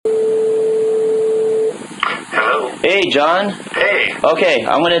Hey, John. Hey. Okay,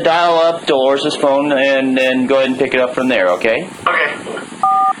 I'm going to dial up Dolores' phone and then go ahead and pick it up from there, okay?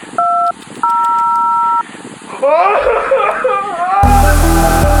 Okay.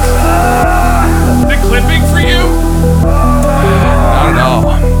 Is it clipping for you? I don't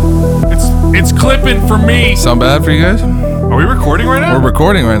know. It's clipping for me. Sound bad for you guys? Are we recording right now? We're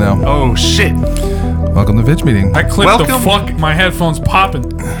recording right now. Oh, shit. Welcome to Pitch Meeting. I clipped the Welcome. fuck. My headphones popping.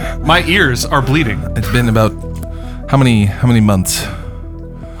 My ears are bleeding. It's been about how many months?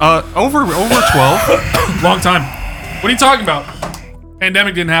 Over 12. Long time. What are you talking about?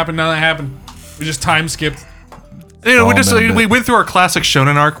 Pandemic didn't happen. None of that happened. We just time skipped. You know, Oh, we went through our classic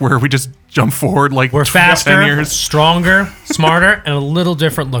shonen arc where we just jump forward like We're 10 faster, years. stronger, smarter, and a little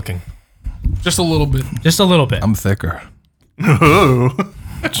different looking. Just a little bit. Just a little bit. I'm thicker. Oh.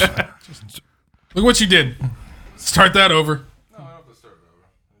 Look what you did. Start that over.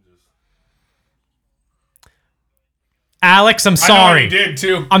 Alex, I'm I know sorry. you did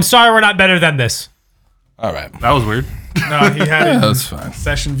too. I'm sorry we're not better than this. All right. That was weird. No, he had it in That's fine.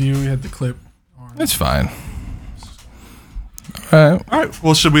 session view. He had the clip. It's fine. All right. All right.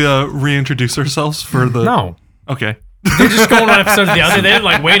 Well, should we reintroduce ourselves for the... No. Okay. They're just going one episode to the other. They didn't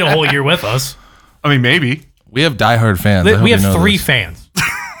like wait a whole year with us. I mean, maybe. We have diehard fans. I hope We you have know 3 this. fans.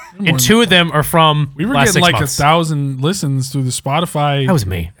 And 2 of them are from We were last getting 6 like months. 1,000 listens through the Spotify That was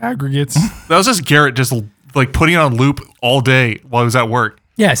me. aggregates. That was just Garrett just like putting it on loop all day while he was at work.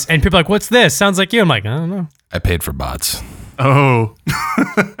 Yes, and people are like, what's this? Sounds like you. I'm like, I don't know. I paid for bots. Oh.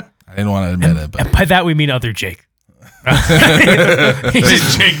 I didn't want to admit it, but And by that we mean other Jake. he,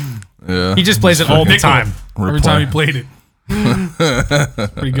 just, Jake, yeah. he just plays it all the time. every time he played it.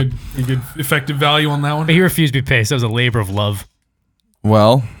 Pretty good effective value on that one. But he refused to be paid, so it was a labor of love.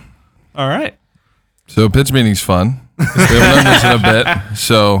 Well, All right. so Pitch Meeting's fun. We haven't done this in a bit,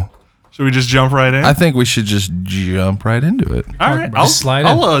 so Should we just jump right in? I think we should just jump right into it. All right. Just slide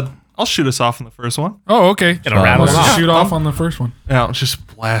in. I'll shoot us off in the first one. Oh, okay. Gonna rattle Let's it just off. shoot off on the first one. Yeah, just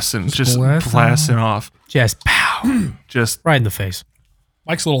blasting. Just blasting blasting off. Just pow. Just Right in the face.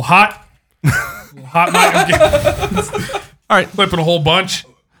 Mike's a little hot. A little hot Mike. I'm getting, all right. flipping a whole bunch.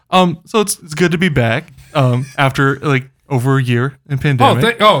 So it's good to be back. After like over a year in Oh,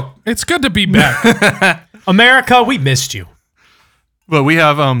 pandemic. it's good to be back. America, we missed you. But we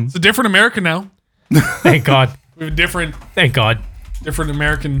have It's a different America now. Thank God. We have a different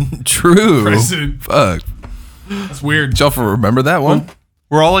American True. president. Fuck. That's weird. Did y'all remember that one?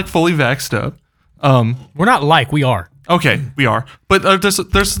 we're all like fully vaxxed up. We're not like, we are. Okay, we are. But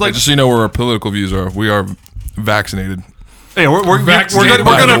there's like Just so you know where our political views are, we are vaccinated. hey, we're Vaccinated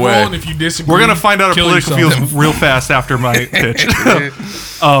by by the way. and if you disagree, we're gonna find out our kill political yourself. views real fast after my pitch.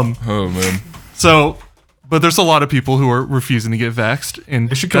 Oh man. So, but there's a lot of people who are refusing to get vaxxed, and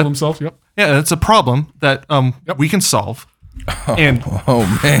They should kill themselves. Yep. Yeah, it's a problem that we can solve. And Oh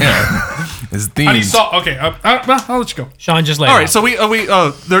man. His theme. How do you solve? Okay, I'll let you go. Sean, just lay all it right,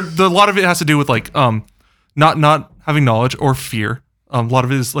 out. so a lot of it has to do with like not having knowledge or fear. A lot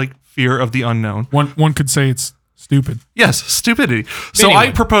of it is like fear of the unknown. One could say it's stupid. Yes, stupidity. So I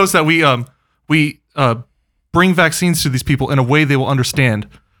Anyway. propose that we bring vaccines to these people in a way they will understand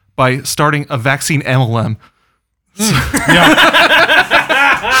by starting a vaccine MLM.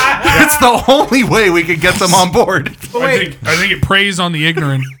 It's the only way we could get them on board. I think it preys on the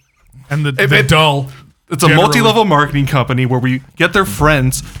ignorant and the dull. It's a Generally. multi-level marketing company where we get their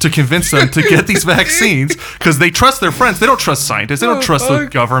friends to convince them to get these vaccines because they trust their friends. They don't trust scientists. They don't trust the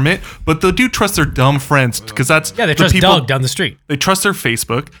government, but they do trust their dumb friends because that's Yeah, they the trust people. Doug down the street. They trust their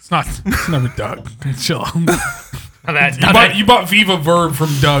Facebook. It's never Doug. Chill. That You bought Viva Verb from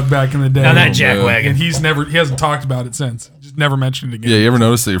Doug back in the day. Now that jackwagon. And he hasn't talked about it since. Just never mentioned it again. Yeah, you ever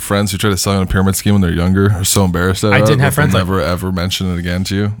notice that your friends who try to sell you on a pyramid scheme when they're younger are so embarrassed at it? didn't have friends like never ever mention it again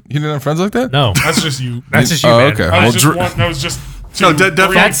to you. You didn't have friends like that? No, That's just you. that's just you, Oh, man. okay. That was Well, just No, 2, 3,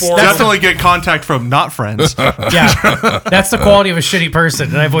 definitely, 4. definitely get contact from not friends. Yeah, that's the quality of a shitty person,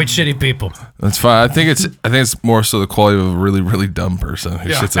 and I avoid shitty people. That's fine. I think it's more so the quality of a really, really dumb person who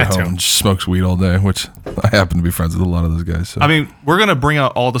Yeah, sits at that home too. and just smokes weed all day, which I happen to be friends with a lot of those guys. So. I mean, we're gonna bring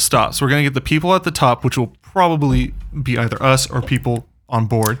out all the stops. We're gonna get the people at the top, which will probably be either us or people on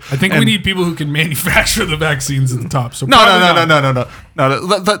board. I think we need people who can manufacture the vaccines at the top. So No. probably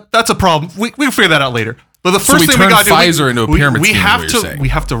That's a problem. We'll figure that out later. But the So first we thing turn we gotta do, Pfizer into a pyramid we scheme is have what you're to saying. we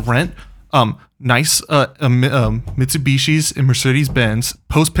have to rent nice Mitsubishis and Mercedes Benz.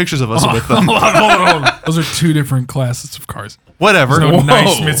 Post pictures of us with them. Hold on. Those are 2 different classes of cars. Whatever. No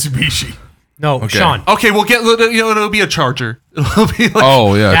nice Whoa. Mitsubishi. No, Okay. Sean. Okay, we'll get. It'll be a charger. It'll be like.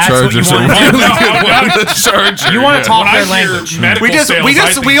 Oh yeah, That's what Chargers you are want. really good one. The Charger. You want yeah. to talk When their I hear language. medical We sales, I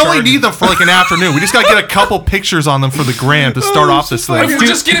think only Chargers. need them for like an afternoon. We just gotta get a couple pictures on them for the gram to start off this If thing. we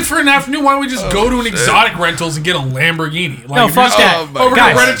just get it for an afternoon, why don't we just go to an exotic rentals and get a Lamborghini? Like, No, if fuck you're that. just- Over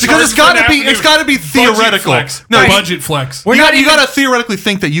Guys, to Reddit Because it's Chargers for an gotta be. It's afternoon. gotta be Budget theoretical. flex. No, Budget flex. you gotta theoretically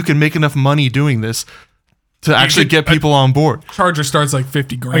think that you can make enough money doing this to actually get people on board. Charger starts like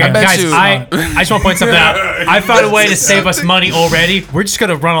 50 grand. Okay, bet guys, you- I just want to point something out. I found a way to save us money already. We're just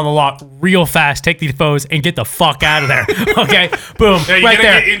gonna run on the lot real fast, take these photos, and get the fuck out of there. Okay, boom, Yeah, you right gotta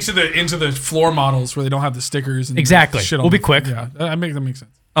there. get into the floor models where they don't have the stickers. And Exactly. Shit on We'll be them. quick. Yeah, that makes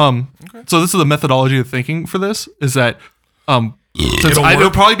sense. So this is the methodology of thinking for this is that since It'll it'll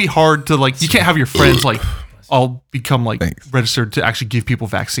work. probably be hard to like you can't have your friends like all become like Thanks. registered to actually give people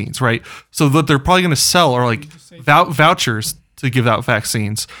vaccines, right? So what they're probably going to sell are like vouchers to give out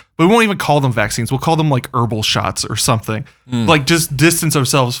vaccines, but we won't even call them vaccines. We'll call them like herbal shots or something. Like just distance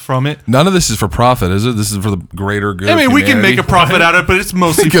ourselves from it. None of this is for profit, is it? This is for the greater good. I mean, of we can make a humanity. profit out of it, but it's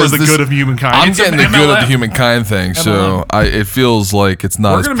mostly for Because the this- good of humankind. I'm It's getting the an good of MLM. the humankind thing, so it feels like it's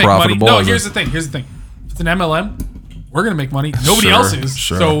not We're as gonna make money. profitable. No, as here's the thing. If it's an MLM, we're gonna make money. Nobody Sure, else is.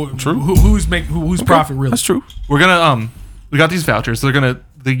 sure. So True. who's profit really? That's true. We're gonna we got these vouchers. You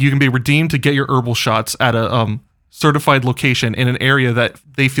can be redeemed to get your herbal shots at a certified location in an area that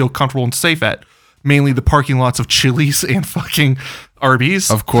they feel comfortable and safe at. Mainly the parking lots of Chili's and fucking Arby's.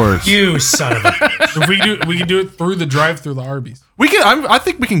 Of course. You son of a. If we can do it through the drive-through the Arby's. We can. I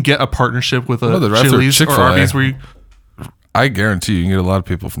think we can get a partnership with Oh, a the drive-thru Chili's or Chick-fil-A. Arby's. Where you, I guarantee you can get a lot of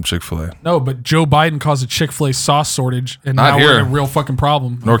people from Chick-fil-A. No, but Joe Biden caused a Chick-fil-A sauce shortage, and Not now we're in here. a real fucking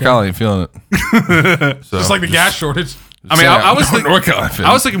problem. NorCal ain't feeling it. So, Just like the gas shortage. I mean, I was thinking, NorCal ain't feeling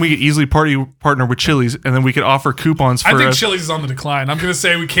I was thinking we could easily partner with Chili's, and then we could offer coupons for. I think Chili's is on the decline. I'm gonna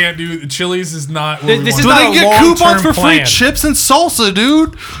say we can't do Chili's is not. Where we This want is Do it. not they a get long-term coupons for free plan. chips and salsa,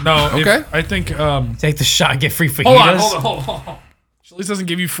 dude? No. Okay. I think. Take the shot, get free fajitas. Hold on. Chili's doesn't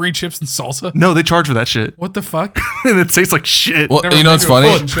give you free chips and salsa. No, they charge for that shit, What the fuck? and it tastes like shit. Well, Never you know been what's to a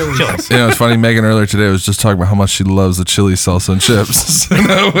funny? fucking Chili's. Chili's. You know, it's funny. Megan earlier today was just talking about how much she loves the chili salsa and chips.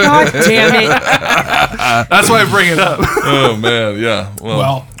 God damn it. That's why I bring it up. Oh man, yeah.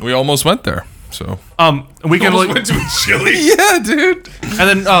 Well, we almost went there. So We can Almost like, went to a Chili's. yeah, dude.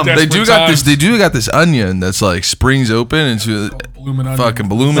 and then They do Desperate got this. times. They do got this onion that's like springs open into Bloomin' onion. fucking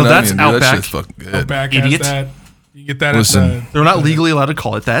blooming So that's onion. Dude. That Outback. shit's fucking good. Back Idiot. has that. You get that Listen. at the. they're not legally allowed to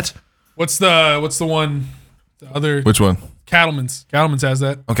call it that. What's the one? The other Which one? Cattleman's. Cattleman's has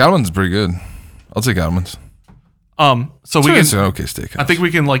that. Oh, Cattleman's pretty good. I'll take Cattleman's. So we It's can. an okay steak. I think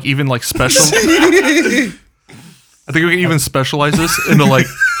we can like even like special. I think we can even specialize this into like.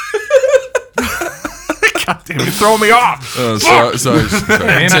 God damn, you're throwing me off. Oh, sorry.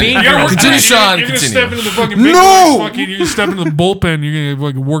 Man, Continue. being girls. Continue, Sean. You're gonna Continue. step into the fucking big No! boys, fucking, you're gonna step into the bullpen. You're gonna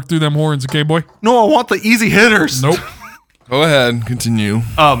fucking work through them horns, okay, boy? No, I want the easy hitters. Nope. Go ahead. Continue.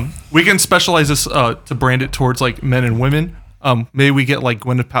 We can specialize this to brand it towards like men and women. Maybe we get like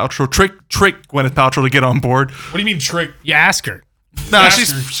Gwyneth Paltrow, trick Gwyneth Paltrow to get on board. What do you mean trick? You ask her. Nah, Ask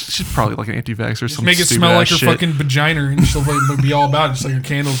she's her. she's probably like an anti-vaxxer or something. Make it smell like her fucking vagina, and she'll fucking be all about it, just like her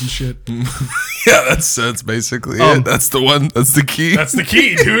candles and shit. Yeah, that's basically it. That's the one. That's the key. That's the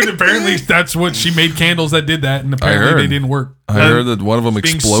key, dude. Apparently, that's what she made candles that did that, and apparently heard. they didn't work. I heard that one of them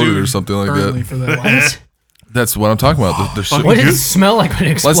Being exploded or sued something like currently that. For that. That's what I'm talking about. The shit. What did it smell like when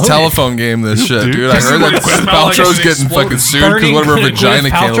it exploded? Let's telephone game this shit, dude. dude. I heard that It Gwyneth smelled like Paltrow's it getting exploded. fucking sued because Burning one of her Gwyneth vagina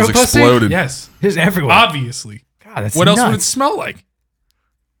Paltrow candles pussy? exploded. Yes, It's everywhere. obviously. God, that's What else would it nuts. smell like?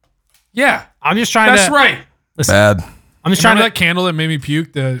 Yeah, I'm just trying that's to. right. Listen, Bad. I'm just trying Remember to. that candle that made me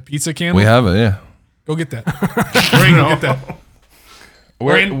puke? The pizza candle. We have it, yeah. Go get that. Rainy, go get that.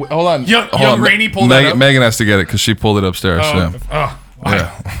 Rain- hold on. Young Hold on. Rainey pulled that up. Megan has to get it because she pulled it upstairs. Oh, yeah. why?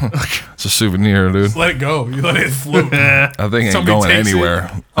 Yeah. It's a souvenir, dude. Let it go. You let it float. That thing ain't Somebody going takes it.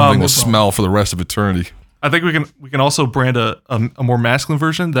 anywhere. That thing will smell for the rest of eternity. I think we can also brand a more masculine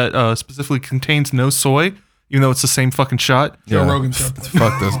version that specifically contains no soy, even though it's the same fucking shot. Joe Yeah. Rogan's got that.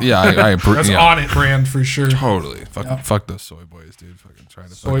 Fuck this. Yeah, I agree. That's Yeah. on it brand for sure. Totally. Fuck those soy boys, dude. Fucking trying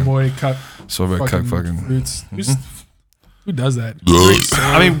to Soy boy cut soy boy cut fucking. fruits. Who does that?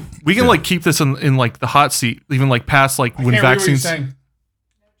 I mean, we can like keep this in like the hot seat, even like past like when Can't read what you're vaccines. saying.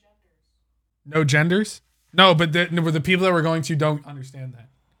 No genders? No, but the people that we're going to don't understand that.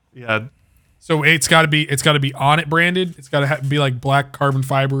 Yeah, So it's got to be on it branded. It's got to be like black carbon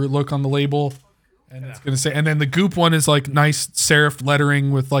fiber look on the label, and it's gonna say. And then the Goop one is like nice serif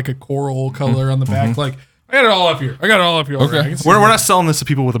lettering with like a coral color on the back. Like I got it all up here. Okay. I can see we're it. not selling this to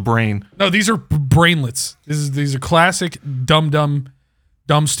people with a brain. No, these are brainlets. These are classic dumb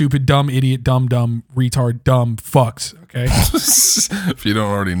dumb, stupid, dumb, idiot, dumb, retard, dumb fucks. Okay, If you don't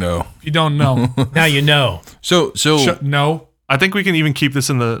already know. if you don't know, Now you know. So no. I think we can even keep this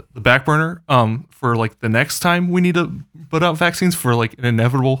in the back burner for like the next time we need to put out vaccines for like an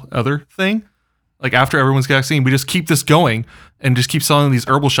inevitable other thing. Like after everyone's got vaccine, we just keep this going and just keep selling these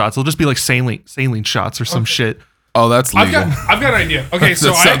herbal shots. They'll just be like saline shots or some shit. oh, that's legal. I've got an idea. Okay, so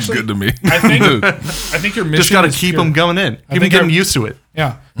that I sounds actually, good to me. I think Dude. I think your mission Just got to is keep pure. them going in. Even think get them I- used to it.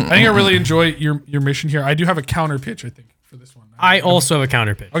 Yeah, I think I really enjoy your mission here. I do have a counter pitch. I think for this one. I also have a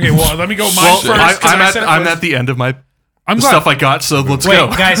counter pitch. Okay, well, let me go mine Well, first. 'cause I'm said at the end of my I'm the glad. stuff I got, so let's Wait, go.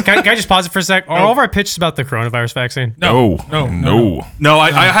 guys, can I just pause it for a sec? Are all of our pitches about the coronavirus vaccine? No. No,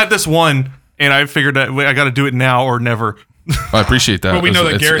 I had this one, and I figured that I got to do it now or never. I appreciate that. But we know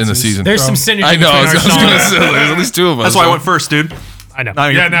that it's Garrett's in the is- season. There's some So- synergy I know. I was between our going to songs. say there's at least two of us. That's why I went first, dude. I know. Now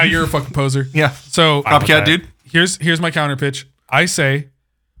you're- Yeah, now you're a fucking poser. Yeah. So Copycat, dude. here's my counter pitch. I say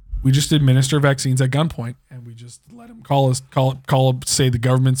we just administer vaccines at gunpoint and we just let them say the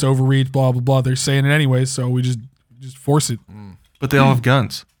government's overreach, blah blah blah. They're saying it anyway, so we just force it. But they all have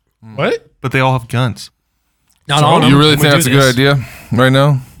guns. What? But they all have guns. Not all of You them. really We think do that's a this. good idea right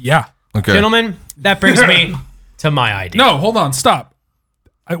now? Yeah. Okay. Gentlemen, that brings me to my idea. No, hold on, stop.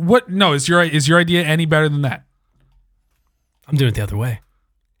 What? No, is your idea any better than that? I'm doing it the other way.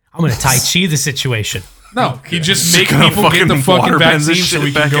 I'm going to Tai Chi the situation. No, you just make gonna people get the fucking fucking water bend this vaccine so shit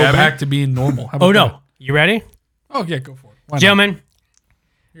we can back go at me? back to being normal. How about Oh, no. that? You ready? Oh yeah, go for it. Why not? Gentlemen,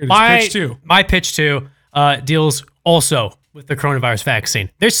 Here it is, my pitch two. my pitch two deals also with the coronavirus vaccine.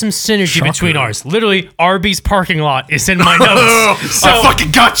 There's some synergy Shocker. between ours. Literally, Arby's parking lot is in my notes. So, I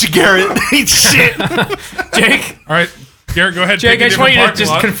fucking got you, Garrett. Eat shit. Jake, All right, Garrett, go ahead. Jake, pick a I just want you to different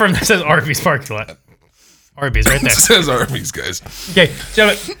just parking lot. confirm that says Arby's parking lot. Arby's right there. It says armies, guys. Okay,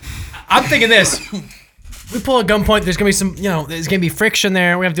 gentlemen, I'm thinking this. We pull a gunpoint. There's gonna be some, there's gonna be friction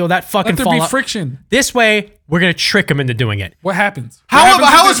there. We have to deal with that fucking Let there be fallout. friction. This way, we're gonna trick them into doing it. What happens? How What happens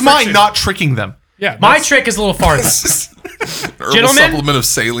how if is there's mine friction? not tricking them? Yeah, My that's- trick is a little farther. Herbal Gentlemen? supplement of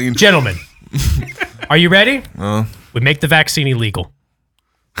saline. Gentlemen, are you ready? We make the vaccine illegal.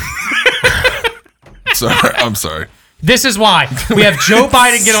 Sorry, I'm sorry. This is why we have Joe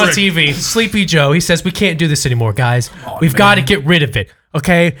Biden get on TV, Sleepy Joe. He says, we can't do this anymore, guys. We've got to get rid of it.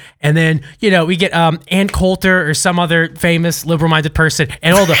 Okay. And then, we get Ann Coulter or some other famous liberal minded person.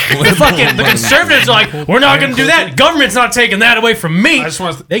 And all the conservatives are like, we're not going to do that. Government's not taking that away from me. I just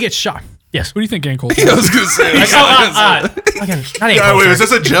want to. They get shot. Yes. What do you think, Ann Coulter? I was going to say. Fucking, not Ann Wait, Coulter. is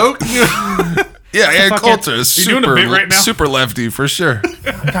this a joke? Yeah, Ann fucking- Coulter is You doing a super, bit right now? super lefty for sure.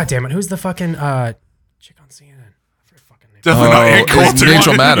 God damn it. Who's the fucking chick on CNN? Definitely not Ann it's Coulter.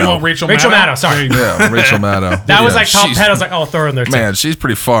 Rachel You want Maddow. Rachel Rachel Maddow, sorry. There you go. Yeah, Rachel Maddow. That was Yeah, like top she's- 10. I was like, oh, throw her in there too. Man, she's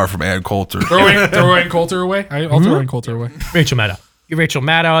pretty far from Ann Coulter. Throw Ann Coulter away. I'll throw Ann Coulter away. Rachel Maddow. Get Rachel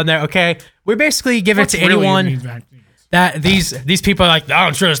Maddow in there, okay? We basically give it to Really anyone need vaccines. that these people are like, I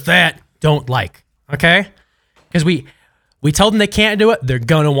don't trust that, don't like, okay? Because we tell them they can't do it, they're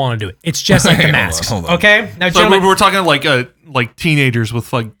gonna want to do it. It's just like the Hold on, masks, hold on. okay? Now, So gentlemen, we're talking like teenagers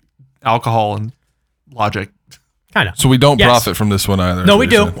with like alcohol and logic. kind of. So we don't Yes. profit from this one either. No, is we what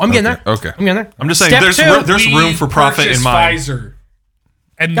do. you're saying. I'm getting Okay, there. Okay. I'm getting there. I'm just saying Step there's two, there's We room for profit purchase in mine. Pfizer,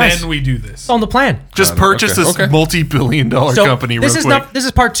 and Guys. then we do this. It's on the plan. Just purchase Okay. this Okay. multi-billion-dollar So company real this is quick. this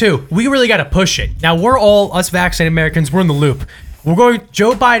is part two. We really got to push it. Now we're all us vaccinated Americans. We're in the loop.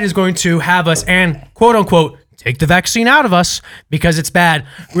 Joe Biden is going to have us and quote unquote take the vaccine out of us because it's bad.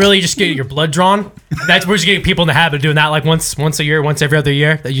 Really, just get your blood drawn. That's we're just getting people in the habit of doing that like once a year, once every other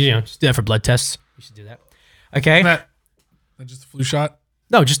year. That just do that for blood tests. You should do that. Okay. That just a flu shot.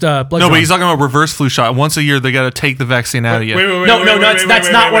 No, just blood. No, drawn. but he's talking about reverse flu shot. Once a year, they got to take the vaccine out of you. No, that's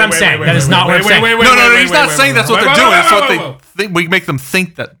not what I'm saying. That is not what I'm saying. No, he's not saying that's what they're doing. That's what they think. We make them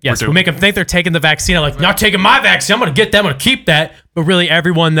think that Yes, we're we doing. make them think they're taking the vaccine. I'm like, not taking my vaccine. I'm going to get them. I'm going to keep that. But really,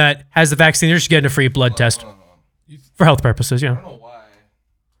 everyone that has the vaccine, they're just getting a free blood test for health purposes. Yeah.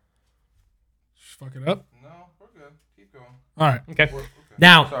 Just fuck it up. No, we're good. Keep going. All right. Okay.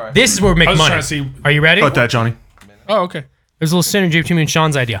 Now, this is where we make I was money. trying to see. Are you ready? Cut that, Johnny. Oh, okay. There's a little synergy between me and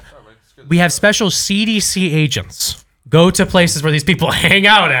Sean's idea. We have special CDC agents go to places where these people hang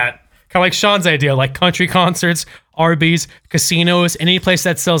out at. Kind of like Sean's idea, like country concerts, Arby's, casinos, any place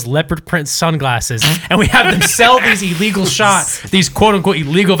that sells leopard print sunglasses. And we have them sell these illegal shots, these quote unquote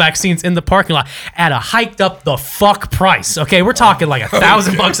illegal vaccines in the parking lot at a hiked up the fuck price. Okay, we're talking like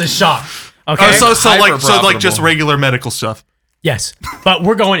 $1,000 a shot. Okay. So like Hyper-profitable. just regular medical stuff. Yes, but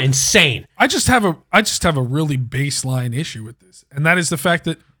we're going insane. I just have a really baseline issue with this, and that is the fact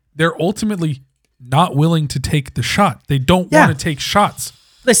that they're ultimately not willing to take the shot. They don't Yeah. want to take shots.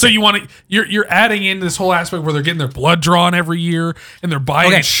 So you want to you're adding in this whole aspect where they're getting their blood drawn every year and they're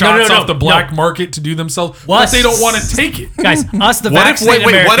buying Okay, shots no, off the black no. market to do themselves, What? but they don't want to take it. Guys, us the What if vaccinated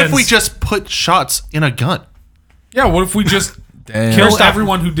what if Americans. we just put shots in a gun? Yeah, what if we just Damn. kill First off,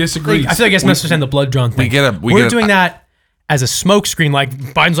 everyone who disagrees? I feel like it's misunderstand the blood drawn thing. We're doing that as a smokescreen. Like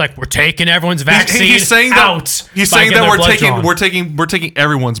Biden's like, we're taking everyone's vaccine He's saying out. that he's by saying getting that their blood drawn. we're taking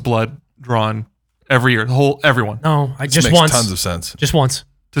everyone's blood drawn every year, the whole everyone, No, I just makes once. tons of sense. Just once.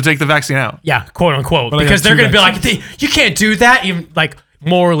 to take the vaccine out. Yeah, quote unquote. I Because got they're two going to be like, you can't do that. Even like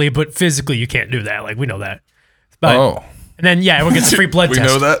morally, but physically, you can't do that. Like we know that. But, Oh, and then yeah, everyone gets a free blood we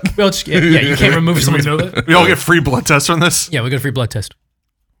test. know that. We'll just, yeah, you can't remove Do we someone's. know that? We all get free blood tests from this. Yeah, we get a free blood test.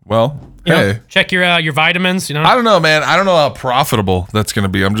 Well, You know, hey, check your vitamins. You know. I don't know, man. I don't know how profitable that's going to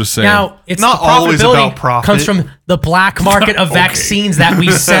be. I'm just saying. Now, it's Not the always profitability about profit. comes from the black market of vaccines that we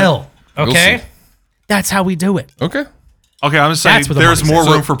sell. Okay, see. that's how we do it. Okay. Okay, I'm just saying That's what the there's money more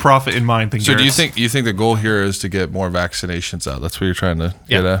says. room for profit in mine than So do you Garrett's. think the goal here is to get more vaccinations out? That's what you're trying to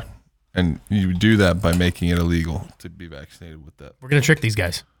get Yeah. at, and you do that by making it illegal to be vaccinated with that. We're gonna trick these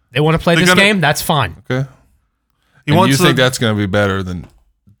guys. They want to play They're this gonna- game. That's fine. Okay. He And wants you to- think that's going to be better than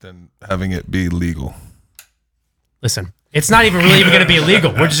having it be legal? Listen, it's not even really even gonna be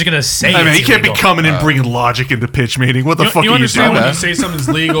illegal. We're just gonna say. I mean, it's you can't be illegal. coming and bringing logic into pitch meeting. What the fuck You are you understand doing? when My you bad. say something's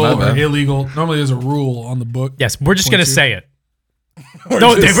legal My or bad. illegal? Normally, there's a rule on the book. Yes, we're just gonna Point say it. No,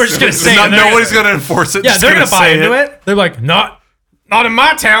 we're just gonna say Not, it. nobody's gonna enforce it. Yeah, just they're gonna buy say into it. They're like, not in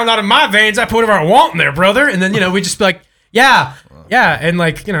my town, not in my veins. I put whatever I want in there, brother. And then we just be like, yeah, and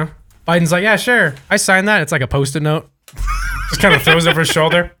like Biden's like, yeah, sure, I signed that. It's like a Post-it note. Just kind of throws over his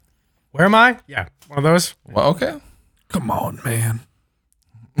shoulder. Where am I? Yeah, one of those. Well, okay. Come on, man.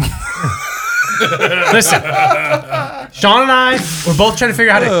 Listen, Sean and I, we're both trying to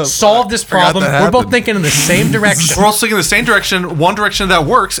figure out how to solve this problem. that We're both happened. thinking in the same direction. We're all thinking the same direction. One direction that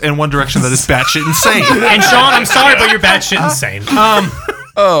works, and one direction that is batshit insane. And Sean, I'm sorry, but you're batshit insane.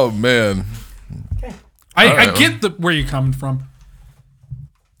 Oh man. I get where you're coming from.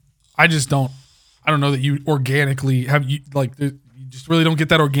 I just don't. I don't know that you organically have you just really don't get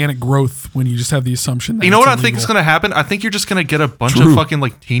that organic growth when you just have the assumption that You know it's what I think is illegal. gonna happen? I think you're just gonna get a bunch of True. fucking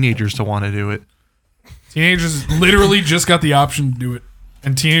like teenagers to want to do it. Teenagers literally just got the option to do it,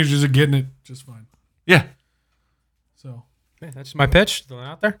 and teenagers are getting it just fine. Yeah, So That's my pitch. Throwing it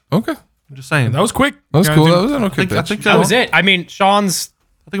out there. Okay. I'm just saying. that was quick. That was Yeah, cool. I That think- was an okay I pitch. think That was it. I mean, Sean's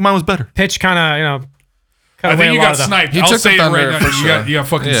I think mine was better. pitch kind of, I think you got the, sniped. He I'll took say the it right thunder now. for You sure. got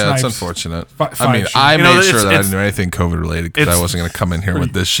fucking Yeah, sniped. that's unfortunate. Five I mean, shit. I You know, made sure it's- that I it's- didn't do anything COVID related because I it's- wasn't going to come in here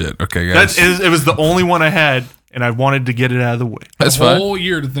with this shit. Okay, guys. It was the only one I had, and I wanted to get it out of the way. That's a fine. whole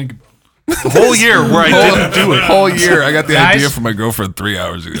year to think about. The whole year where I didn't do it. Whole year. I got the Guys? idea from my girlfriend 3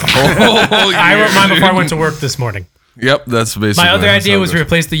 hours ago. Whole year. I wrote mine before I went to work this morning. Yep, that's basically. My other that's idea how it was to goes.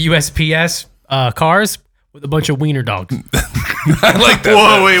 replace the USPS cars with a bunch of wiener dogs. I like that.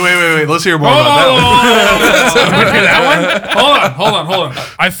 Whoa, wait. Let's hear more about that. Hold on.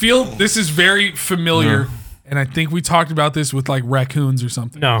 I feel this is very familiar, and I think we talked about this with like raccoons or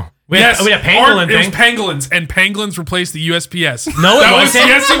something. No. We had Yes, pangolin it was thing. pangolins, and pangolins replaced the USPS. No, it That wasn't.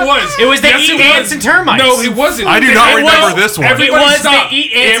 Yes, it was. It was they Yes, eat it ants was. and termites. No, it wasn't. I do not It remember was- this one. Everybody It was stopped. they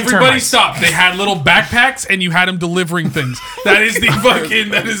eat ants and Everybody termites. stopped. They had little backpacks, and you had them delivering things. That is the fucking.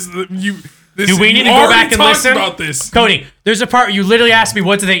 That is the you. This, Do we you need to go already back and talked listen? about this? Cody, there's a part where you literally asked me,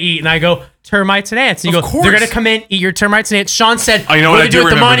 what do they eat? And I go, termites and ants. And you Of go, course. they're going to come in, eat your termites and ants. Sean said, Oh, you know what what? do I they do do with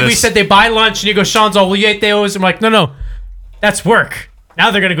the remember money? We this. said they buy lunch. And you go, Sean's all, well, you ate those. I'm like, no, that's work. Now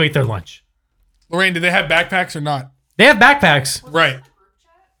they're going to go eat their lunch. Lorraine, did they have backpacks or not? They have backpacks. Right.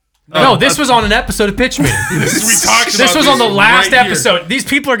 No, this was on an episode of Pitch Meeting. We talked. This about was on the last right here. episode. These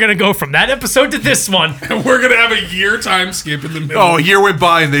people are going to go from that episode to this one. And we're gonna have a year time skip in the middle. Oh, a year went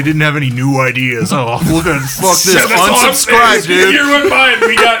by and they didn't have any new ideas. Oh, look at fuck this. Yeah, that's all I'm saying. Unsubscribe, A dude. year went by and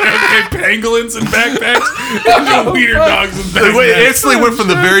we got pangolins and backpacks and the wiener dogs and It backpacks. instantly went from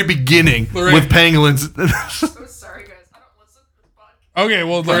the very beginning Lorraine. with pangolins. Sorry, guys. I don't listen to this podcast. Okay,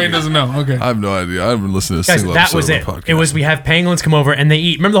 well, Lorraine doesn't know. Okay. I have no idea. I haven't listened to a Guys, single that episode was of it. the podcast. It was we have pangolins come over and they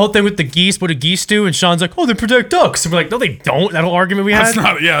eat. Remember the whole thing with the geese? What do geese do? And Sean's like, oh, they protect ducks. And we're like, no, they don't. That whole argument we had. That's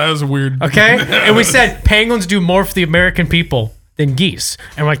not. Yeah, that was weird. Okay? And we said pangolins do more for the American people than geese.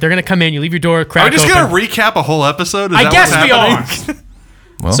 And we're like, they're going to come in, you leave your door Are cracked we just open. gonna recap a whole episode? Is I that guess what's we happening? are.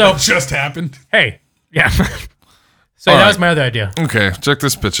 Well. So, Just happened. hey, yeah. So that right. was my other idea. Okay, check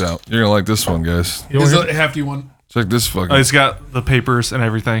this pitch out. You're gonna like this one, guys. You Is want it a hefty one? Check this fucking. It's got the papers and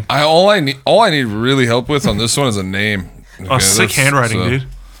everything. All I need really help with on this one is a name. Oh, Okay, sick that's- handwriting, so- dude.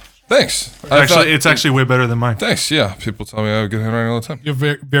 Thanks. I thought- It's actually way better than mine. Thanks. Yeah, people tell me I have good handwriting all the time. You have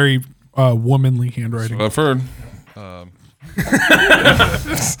very, very womanly handwriting. What I've heard.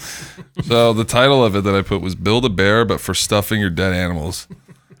 So the title of it that I put was "Build a Bear, but for stuffing your dead animals."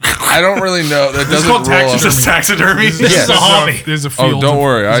 I don't really know. That doesn't roll off. Just taxidermy. Yes. a hobby. There's a field. Oh, don't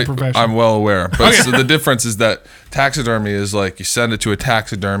worry. It's a profession. I'm well aware. But so the difference is that taxidermy is like you send it to a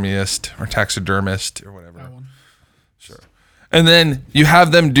taxidermist or whatever. Sure. And then you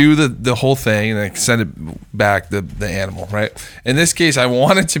have them do the whole thing and then send it back the animal, right? In this case, I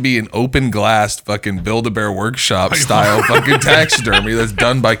want it to be an open glass fucking Build-A-Bear workshop style fucking taxidermy that's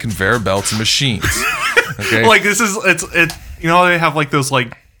done by conveyor belts and machines. Okay. Like this is it's you know they have like those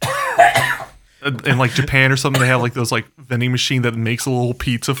like in like Japan or something they have like those like vending machine that makes a little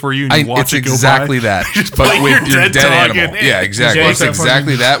pizza for you and you watch it's it go exactly by. that, Just but play with your your dead dead dog animal. in it. Yeah, exactly. Yeah, It's that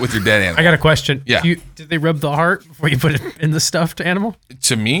exactly that with your dead animal. I got a question. Yeah. Did they rub the heart before you put it in the stuffed animal?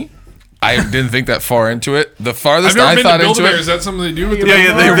 To me, I didn't think that far into it. The I've farthest never I been to thought Build a into Bear. it. Is that something they do with the Yeah,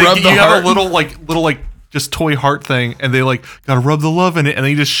 yeah, they rub you the have heart. a little just toy heart thing and they like gotta rub the love in it and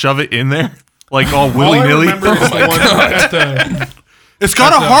then you just shove it in there like all All I willy-nilly. remember is the one at the It's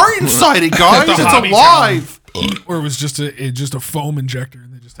got a heart inside it, guys. the It's hobby alive. where it was just a foam injector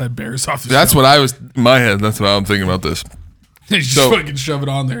and they just had bears off the That's shelf. what I was in my head. That's what I'm thinking about this. They just so- fucking shove it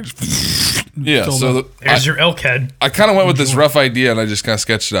on there. Yeah. Filled So up. There's your elk head. I kind of went with this rough idea and I just kind of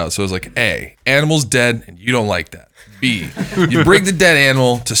sketched it out. So it was like, A, animal's dead and you don't like that. B, you bring the dead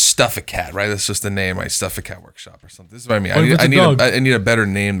animal to stuff a cat, right? That's just the name. I stuff a cat workshop or something. This is what I mean. What with the dog? I need a better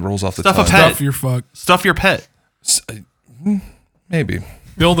name that rolls off the Stuff a tongue. pet. Stuff your fuck. Stuff your pet. Maybe.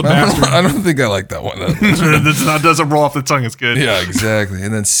 Build a bastard. I don't think I like that one. Doesn't roll off the tongue as good. Yeah, exactly.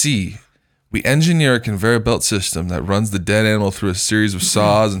 And then C, we engineer a conveyor belt system that runs the dead animal through a series of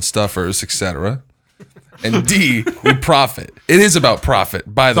saws and stuffers, etc. And D, we profit. It is about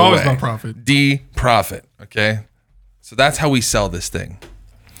profit, by the way. always about profit. D, profit. Okay? So that's how we sell this thing.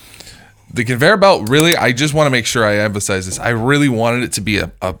 The conveyor belt, really, I just want to make sure I emphasize this. I really wanted it to be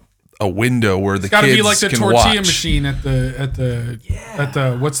a window where the Gotta kids be like the can tortilla watch. machine at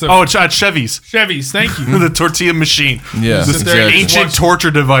the what's the Oh, it's at Chevy's. Chevy's. Thank you. The tortilla machine. Yeah, Sit there and exactly. Ancient watch-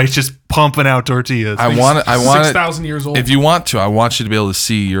 torture device just pumping out tortillas. I want it. 6,000 years old. If you want to, I want you to be able to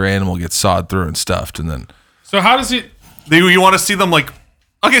see your animal get sawed through and stuffed, and then So how does it? You want to see them like.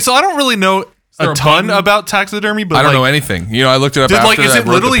 Okay, so I don't really know there a a ton button? about taxidermy, but I don't like, know anything. You know, I looked it up Did, after like, is I it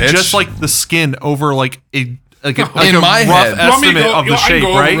wrote literally the pitch. just like the skin over like a like a In my rough head. You want me to estimate go- of the I can shape, go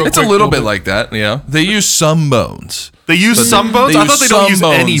over right? real It's a quick, little real bit quick. like that. Yeah, they use some bones. They use some bones. I thought they don't use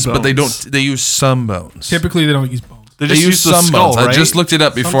any bones. but they don't. They use some bones. Typically, they don't use bones. They They just use the some skull, bones. right? I just looked it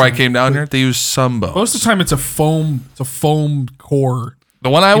up before I Sometimes. came down here. They use some bones. Most of the time, it's a foam. It's a foam core. The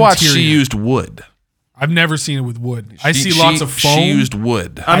one I watched, she interior. used wood. I've never seen it with wood. I She- see lots of foam. She used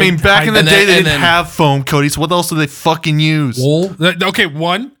wood. I mean, back in the and day, then- they and didn't then- have foam, Cody. So what else do they fucking use? wool. Okay,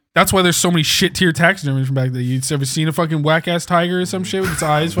 one. That's why there's so many shit tier taxidermies from back then. You ever seen a fucking whack ass tiger or some shit with its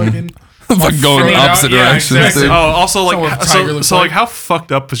eyes fucking? Like going Fade out, opposite yeah, directions. exactly. dude. Oh, also That's not like what a tiger so, looks so like like. how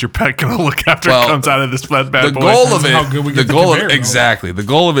fucked up is your pet gonna look after Well, it comes out of this bad The boy? goal of How good we it, get the the goal of conveyor belt. exactly. The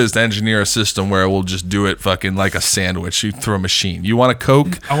goal of it is to engineer a system where it will just do it fucking like a sandwich. You through a machine. You want a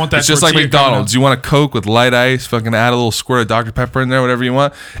Coke? I want that It's just like tortilla coming McDonald's. out. You want a Coke with light ice? Fucking add a little squirt of Dr Pepper in there, whatever you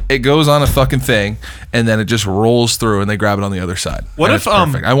want. It goes on a fucking thing, and then it just rolls through, and they grab it on the other side. What And if, it's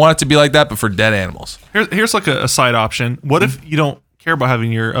perfect. I want it to be like that, but for dead animals. Here's like a side option. What if you don't care about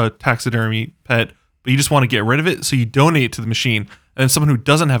having your taxidermy pet, but you just want to get rid of it, so you donate it to the machine, and someone who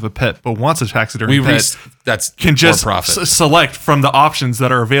doesn't have a pet but wants a taxidermy pet That's can just more profit. select from the options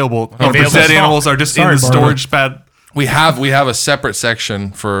that are available. If the Available dead stock. animals are just Sorry, in the Barbara. storage pad. We have a separate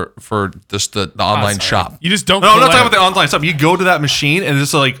section for just the online shop. You just don't. No, I'm not collect. talking about the online stuff. You go to that machine and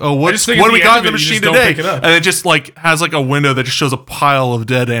it's like, oh, what just do think at we the got end in the of it, you machine just don't today? pick it up. And it just like has like a window that just shows a pile of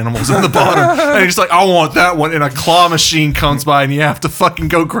dead animals in the bottom. And you're just like, I want that one. And a claw machine comes by and you have to fucking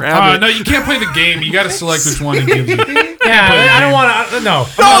go grab it. No, you can't play the game. You got to select which one it gives you. Yeah, I don't want to. No.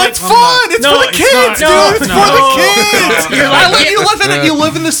 No, it's fun. It's No, for the it's kids, not. dude. It's No, for the no. kids. You're like- You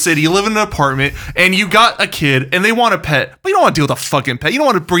live in the city. You live in an apartment, and you got a kid, and they want a pet, but you don't want to deal with a fucking pet. You don't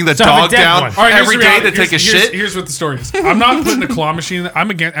want to bring the So have a dog dead down one. All right, here's every the day reality. to take a Here's- shit. Here's what the story is. I'm not putting a claw machine. I'm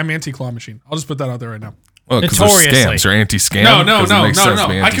anti claw machine. I'll just put that out there right now. Well, 'cause they're Notoriously. scams. They're anti-scam. No. 'Cause it makes sense to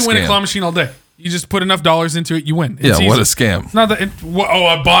be I can win a anti-scam. claw machine all day. You just put enough dollars into it, you win. Yeah, It's what a easy. scam. It's not that.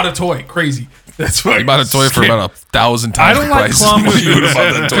 I bought a toy. Crazy. That's what You bought a toy for about 1,000 I times don't the like price. claw you would machines have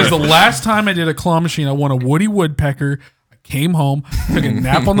bought that because toy. the last time I did a claw machine, I won a Woody Woodpecker. I came home, took a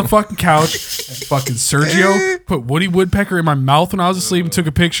nap on the fucking couch, and fucking Sergio put Woody Woodpecker in my mouth when I was asleep and took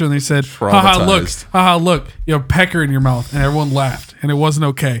a picture. And they said, "Haha, look, Traumatized. haha, look, you have a pecker in your mouth," and everyone laughed, and it wasn't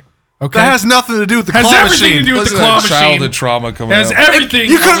okay. Okay, That has nothing to do with the has claw everything machine. to do with the Listen to claw that childhood machine. trauma coming Has out.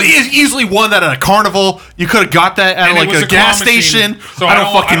 everything. You could have easily won that at a carnival. You could have got that at And it like was a claw gas machine. station. So I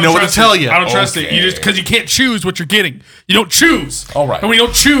don't fucking know what to trust tell it. you. I don't trust it. You just because you can't choose what you're getting. You don't choose. All right. And when you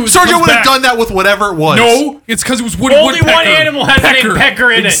don't choose, it Sergio comes would have back. done that with whatever it was. No, it's because it was Woody Only Woodpecker. one animal has the name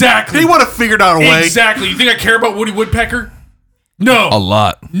Pecker in it. Exactly. He would have figured out a way. Exactly. You think I care about Woody Woodpecker? No. A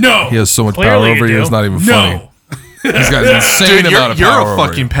lot. No. He has so much Clearly power you over you. do. It's not even funny. No. He's got an insane Dude, amount of you're power a over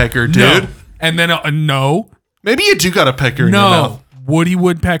fucking you. pecker, dude. No. And then no. Maybe you do got a pecker in your No. mouth. Woody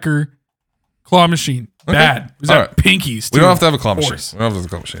Woodpecker claw machine. Bad. It was All at right. Pinkies. We don't have to have a claw machine. Force. We don't have to have a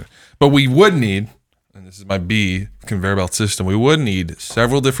claw machine. But we would need, and this is my B conveyor belt system, we would need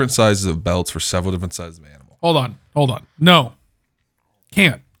several different sizes of belts for several different sizes of animal. Hold on. No.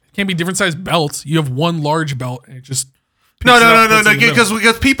 Can't. It can't be different size belts. You have one large belt and it just No, picks it up, no, puts it in the middle.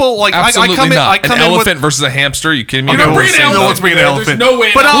 because people like Absolutely I come in. not. I come an in elephant with. versus a hamster? You kidding me? Okay, No, bring an same elephant. No one's bringing an There's elephant. no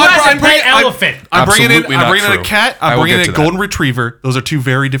way. But Who has a I'm bringing pet elephant? I'm bringing in. Absolutely I'm not bringing in a true. cat. I I'm will bringing get in a to golden that. retriever. Those are two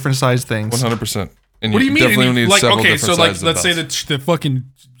very different sized things. 100%. And What do you mean? definitely And you- need like several okay, different so like sizes of let's say belts. the fucking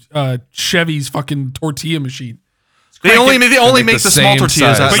Chevy's fucking tortilla machine. They only make make the the small same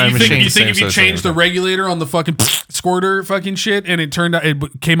tortillas size. out But of you my think machine. you think if Same you size changed the thing. regulator on the fucking squirter fucking shit and it turned out it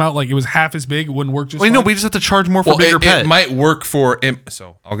came out like it was half as big, it wouldn't work just Wait, no, fine? we just have to charge more for Well, bigger it pet. might work for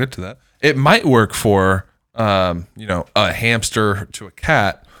so I'll get to that. It might work for a hamster to a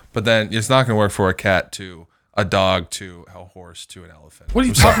cat, but then it's not going to work for a cat to a dog to a horse to an elephant. What are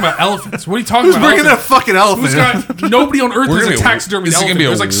you talking about? Elephants? What are you talking Who's about? bringing a elephants? fucking elephant? Who's got nobody on Earth We're has gonna a be a- taxidermied this is gonna elephant. be a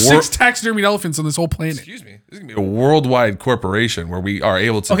There's like war- 6 taxidermied elephants on this whole planet. Excuse me. This is going to be a worldwide corporation where we are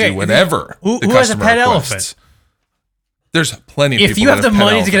able to Okay, do whatever who the has a customer pet requests. elephant? There's plenty of If people you have that the pet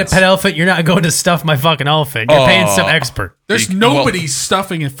money to get a elephants. pet elephant, you're not going to stuff my fucking elephant. You're paying some expert. There's Well- nobody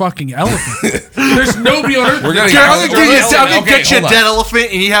stuffing a fucking elephant. There's nobody on Earth. We're gonna- Jared, Yeah, I'm gonna okay, get you a hold on. dead elephant,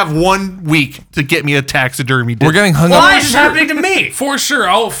 and you have 1 week to get me a taxidermy. We're getting hung Why up. is this happening to me? For sure,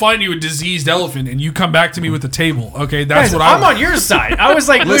 I will find you a diseased elephant and you come back to me with a table. Okay, that's Guys, what I'm want. on your side. I was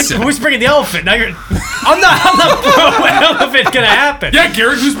like, Listen. who's bringing the elephant? Now you're. I'm not pro elephant gonna happen. Yeah,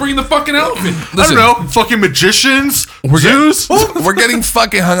 Garrett, who's bringing the fucking elephant? I don't know, fucking magicians, zoos. We're getting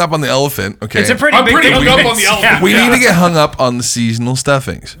fucking hung up on the elephant. Okay, It's a pretty I'm big pretty thing. hung up on the elephant. we need to get hung up on the seasonal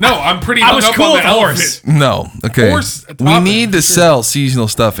stuffings. No, I'm pretty I hung was up cool on with the horse. elephant. No, okay. Horse We topping, need to for sure. sell seasonal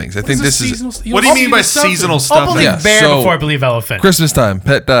stuffings. I think What's a this is seasonal- What do you mean by also need seasonal stuffing. I'll stuff? believe Yeah, bear so- before I believe elephant. Christmas time.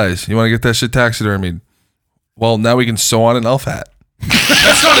 Pet dies. You want to get that shit taxidermied? Well, now we can sew on an elf hat.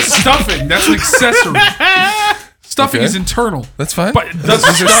 That's not a stuffing. That's an accessory. Stuffing Okay. is internal. That's fine. But that's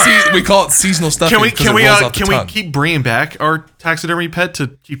These are we call it seasonal stuffing. Can we because can it we rolls off the can we tongue. keep bringing back our taxidermy pet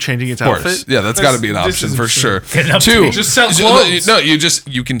to keep changing its Of course. outfit? Yeah, that's got to be an This option is for absurd. sure. Get it up to Two, me. Just sell clothes. No,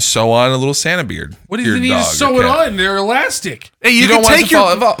 you can sew on a little Santa beard. What do to you your need to dog sew or it cat. on? They're elastic. Hey, you You can don't want it take to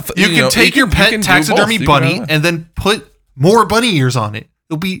your fall off. you You can know, take you your can pet do both. taxidermy You can bunny have it. and then put more bunny ears on it.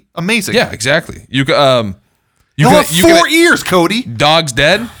 It'll be amazing. Yeah, exactly. You can You'll have 4 ears, Cody. Dog's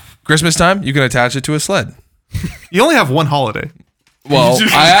dead. Christmas time, you can attach it to a sled. You only have one holiday. Well,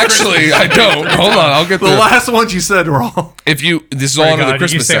 I don't. Hold on, I'll get The there. last ones you said were all. If you, this is all Oh my under the God,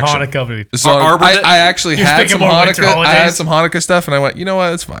 Christmas you say section. Hanukkah. But This is all- Arbor Day? I actually You're had thinking some more winter Hanukkah. I had holidays? some Hanukkah stuff, and I went, you know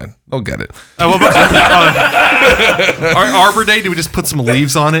what? It's fine. They'll get it. What about our Arbor Day? Do we just put some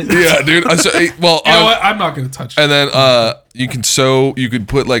leaves on it? Yeah, dude. Well, You know what? I'm not going to touch it. and then you can sew. You could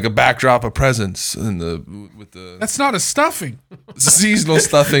put like a backdrop of presents in with the That's not a stuffing. seasonal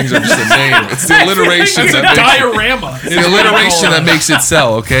stuffings are just a name. It's the alliteration It's a that makes it, diorama. it's the alliteration that makes it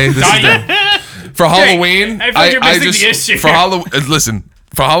sell. Okay, this is the, for Halloween. I feel like you're missing the issue. for Halloween. Listen,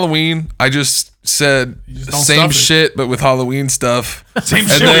 for Halloween, I just said the don't same stuff it. shit, but with Halloween stuff. Same And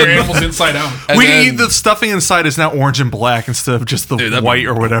shit with then- your animals inside out. And We then- eat the stuffing inside is now orange and black instead of just the that'd be white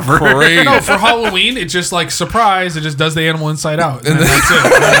or whatever. Great. No, for Halloween, it's just like surprise. It just does the animal inside out, and then that's it.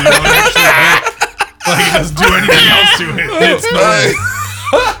 And then you don't actually like it doesn't do anything else to it. It's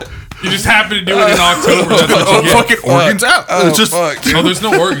normal. You just happen to do it in October. That's what Oh, you get. fucking organs out. Oh, It's just fuck, dude. Oh, there's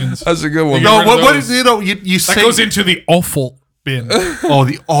no organs. That's a good one. no. rid of What those. is you That say? goes into the awful bin. Oh,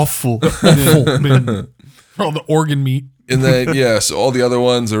 the awful. bin. For all the organ meat. And then so all the other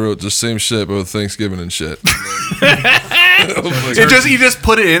ones are just same shit, but with Thanksgiving and shit. It just you just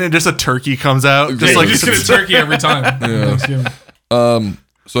put it in and just a turkey comes out. Just Yeah, like you just get a turkey every time. Thanksgiving.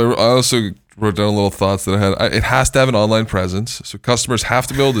 So I also wrote down little thoughts that I had. It has to have an online presence, so customers have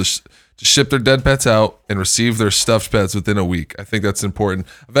to be able to ship their dead pets out and receive their stuffed pets within a week. I think that's important.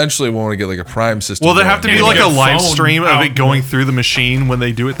 Eventually, we want to get like a Prime system. Will there have to be Yeah, like you a get live phone stream of out. it going through the machine when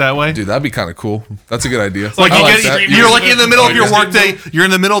they do it that way? Dude, that'd be kind of cool. That's a good idea. Like I you like get, that. you're like in the middle of your Just workday, you're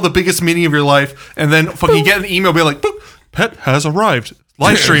in the middle of the biggest meeting of your life, and then fucking get an email be like, boop, pet has arrived.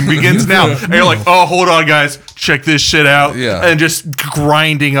 live stream begins now. And you're like, oh, hold on, guys, check this shit out. Yeah. And just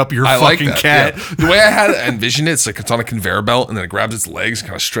grinding up your I like fucking that, cat. yeah. The way I had envisioned it, it's like it's on a conveyor belt, and then it grabs its legs,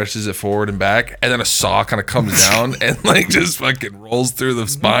 kind of stretches it forward and back, and then a saw kind of comes down and like just fucking rolls through the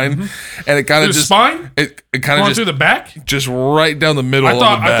spine, and it kind of Through the just spine? It kind Going of just through the back? just right down the middle I of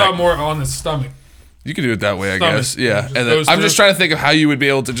thought the back. more on the stomach. You can do it that way, I Stomach. guess. Yeah, Just and then goes I'm through. just trying to think of how you would be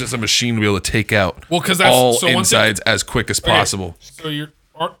able to just a machine would be able to take out Well, 'cause that's- all so once it- insides as quick as possible. So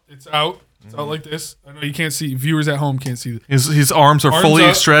it's out. It's out like this. I know you can't see. Viewers at home can't see. His arms are Arms fully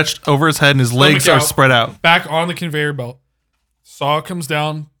up. stretched over his head, and his legs are out. spread out. Back on the conveyor belt. Saw comes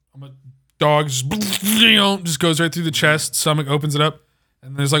down. I'm a dog just goes right through the chest. Stomach opens it up,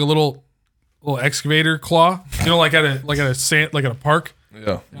 and there's like a little excavator claw. You know, like at a park.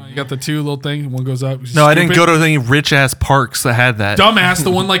 Yeah. You know, you got the two little things. One goes up. No, I didn't go to any rich ass parks that had that. Dumbass,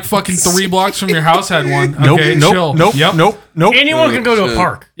 the one like fucking 3 blocks from your house had one. Nope, Okay, nope, chill. nope, Yep. nope. Anyone can go to a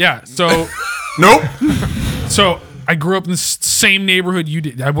park. Yeah. So Nope. so I grew up in the same neighborhood you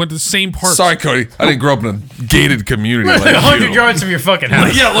did. I went to the same park. Sorry, Cody. I didn't grow up in a gated community like 100 you. yards from your fucking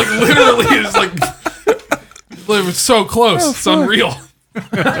house. Yeah, like literally, it's like it was so close. It's unreal.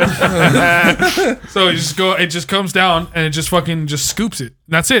 So you just go. It just comes down and it just fucking just scoops it.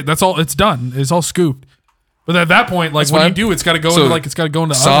 That's it. That's all. It's done. It's all scooped. But at that point, like when fine. you do, it's got to go So, into like it's got to go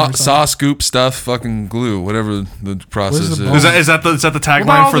into Saw, oven or something. saw, scoop, stuff, fucking glue, whatever the process Where's the is. ball? Is that the tagline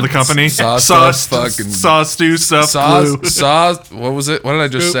about for all the the company? saw Saw, stuff, fucking- saw stew stuff. Saw, glue. saw, what was it? What did I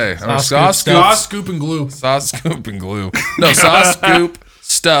just Scoop. say? Saw, Saw, scoop, Saw, scoop, scoop, and glue. saw, scoop, and glue. No, saw, scoop,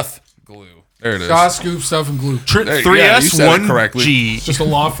 stuff, glue. There it is. Saw, scoop, stuff, and glue. There- yeah, you 3S, said it correctly. 1G. It's just a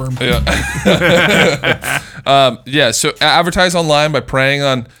law firm. Yeah, so advertise online by preying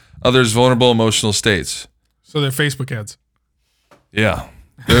on others' vulnerable emotional states. So they're Facebook ads. Yeah.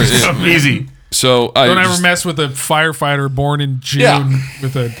 There- Easy. so I Don't ever just- mess with a firefighter born in June Yeah.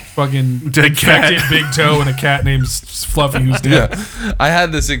 with a fucking Dead cat. infected big toe and a cat named Fluffy who's dead. Yeah. I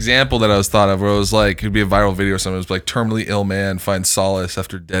had this example that I was thought of where it was like, it'd be a viral video or something. It was like, terminally ill man finds solace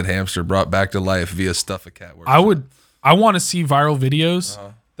after dead hamster brought back to life via stuff a cat. I want to see viral videos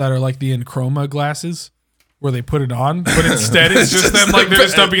that are like the Enchroma glasses where they put it on, but instead it's just them like they're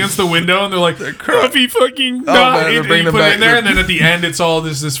just up against the window and they're like, Fluffy fucking die. man, they're And bringing you them put it back. in there, and then at the end it's all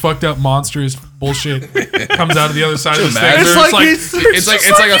this fucked up monstrous bullshit comes out of the other side of the thing. imagine? They're It's just like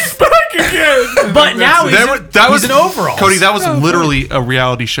it's like a back again. But now he's, That he's was an overall. Cody, that was literally a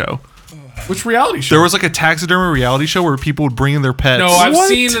reality show. Which reality show? There was like a taxidermy reality show where people would bring in their pets. No, I've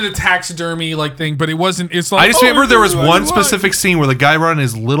seen the taxidermy like thing, but it wasn't. It's like I just remember there was one what? specific scene where the guy brought in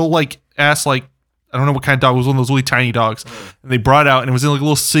his little like ass like I don't know what kind of dog. It was one of those really tiny dogs. And they brought it out and it was in like a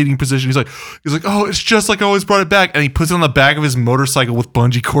little sitting position. He's like, oh, it's just like I always brought it back. And he puts it on the back of his motorcycle with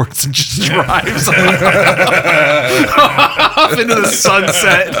bungee cords and just drives off into the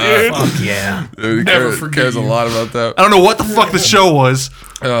sunset, dude. Fuck yeah. Dude, Never cares, forget cares a you. lot about that. I don't know what the fuck the show was,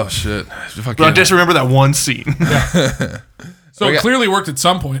 Oh shit! Fuck but I yeah. just remember that one scene. So it yeah. clearly worked at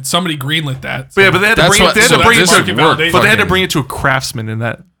some point. Somebody greenlit that. But yeah, but they had to That's bring what- it. They had so to bring it this to. would work. But they had to Fucking- bring it to a craftsman in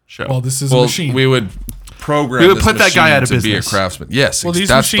that show. Well, this is a Well, machine. we would program. We would this put that guy machine out of to be a business. craftsman. Yes, Well, these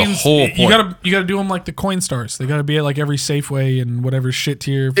that's machines, the whole point. you gotta do them like the Coinstars. They gotta be at like every Safeway and whatever shit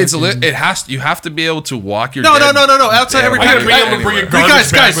tier. It's fucking- it has. You have to be able to walk your. No. dead- Outside Yeah, every I gotta package. be able to bring a Anywhere. garbage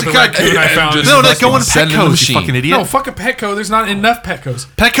Guys, bag with a raccoon I found. just- No, Just go into send it in the Petco's, you machine. fucking idiot. No, fuck a Petco. There's not enough Petcos.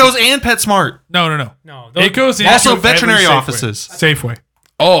 Petco's and PetSmart. No. No, It goes in Also every veterinary Safeway. offices. Safeway.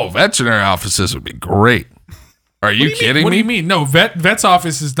 Oh, veterinary offices would be great. Are you kidding What me? do you mean? No, vet's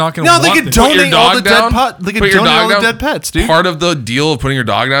office is not gonna. No, they want could this. donate Put your all dog the down. dead pet. They could Put your donate all dog the down. dead pets, dude. Part of the deal of putting your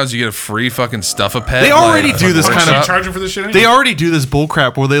dog down is you get a free fucking stuff a pet. They already do this What, kind are you of- charging for this shit. They anyway? already do this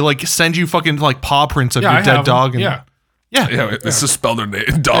bullcrap where they like send you fucking like paw prints of Yeah, your I dead have them. dog. And, Yeah. yeah. Yeah, this is spelled their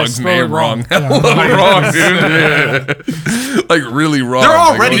dog's spelled name it wrong. wrong. wrong, dude. Yeah. Like really wrong. They're Like,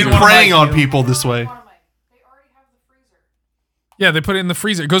 already didn't wanna preying buy on you. people this way. They already have the freezer. Yeah, they put it in the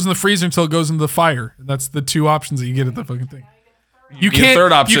freezer. It goes in the freezer until it goes into the fire. That's the two options that you get at the fucking thing. You the can't.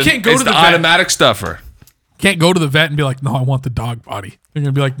 third option. You can't go it's to the the vet. automatic stuffer. Can't go to the vet and be like, "No, I want the dog body." They're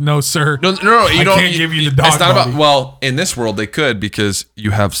gonna be like, "No, sir. No, you I don't. can't give you the dog It's not body." about. Well, in this world, they could because you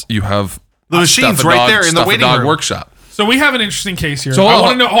have The machine's right there in the waiting room. workshop. So we have an interesting case here. So I hold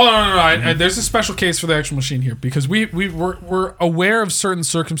want on. to know. Hold on. There's a special case for the actual machine here because we're aware of certain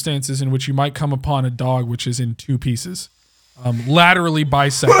circumstances in which you might come upon a dog which is in two pieces, laterally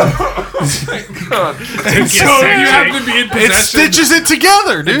bisected. And so if you happen to be in It possession, stitches it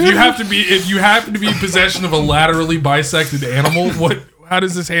together, dude. if you happen to be in possession of a laterally bisected animal, how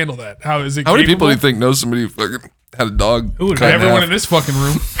does this handle that? How is it? How many people do capable? you think know somebody who fucking had a dog. Who would cut in Everyone half. in this fucking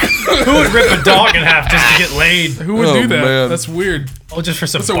room. Who would rip a dog in half just to get laid? Who would Oh, do that? man. That's weird. Oh, just for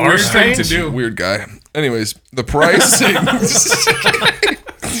some It's a bar weird thing to strange? do. Weird guy. Anyways, the pricing.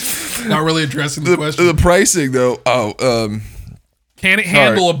 Not really addressing the question. the pricing though. Can it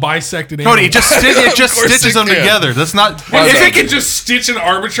handle a bisected animal? Cody, it just course stitches it them can. together. That's not. Why is If that? it can, just stitch an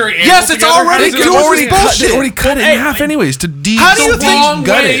arbitrary animal Yes, it's together? already How does it doing work? this bullshit. They already cut it in half anyways. To How do you The wrong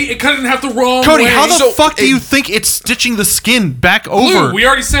gut way. it. It cut it in half the wrong Cody, way. how the So fuck do it- you think it's stitching the skin back glue? over? We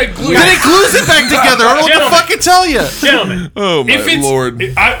already said glue. Then it glues it back together. I don't know what the Gentlemen. fuck to tell you. Gentlemen, Oh my If it's, lord.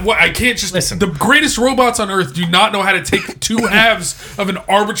 I can't just Listen. The greatest robots on earth do not know how to take two halves of an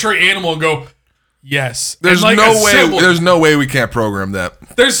arbitrary animal and go, yes. There's and no way. assemble. There's no way we can't program that.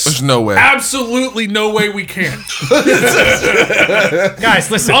 There's no way. Absolutely no way we can.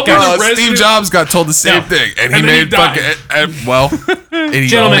 guys, listen. I'll be guys, the Steve resident- Jobs got told the same No. thing, and he And then he made died. fucking and he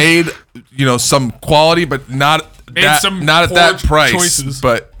Gentlemen. made some quality, but not some not at poor that price. choices.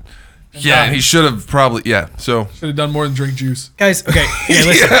 But yeah, died. and he should have probably So Should have done more than drink juice. guys, okay. Yeah,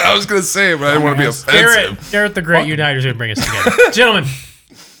 listen. yeah, I was gonna say it, but I didn't want to be offensive. Garrett the Great Uniter's going to bring us together. Gentlemen.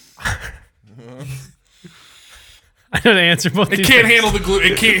 I know the answer both It these can't things. handle the glue.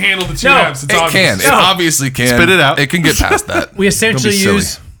 It can't handle the two No, halves. It's It obvious. can. It No. obviously can. Spit it out. It can get past that. We essentially Don't be silly.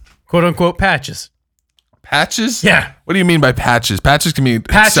 use quote unquote patches. Patches. Yeah. What do you mean by patches? Patches can mean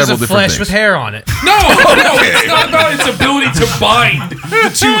Patches several of different flesh things. with hair on it. No, it's not about its ability to bind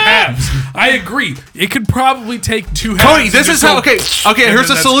the two halves. I agree. It could probably take two halves. Cody, and this just is how. go, Okay, and here's then a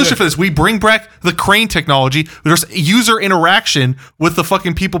that's solution good. for this. We bring back the crane technology. There's user interaction with the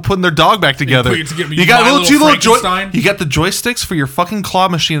fucking people putting their dog back together. put it together, You got my little little two little Frankenstein. You got the joysticks for your fucking claw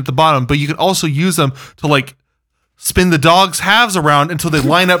machine at the bottom, but you can also use them to like spin the dog's halves around until they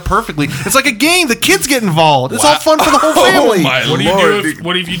line up perfectly. It's like a game. The kids get involved. It's all fun for the whole family. Oh my What do you lord! do?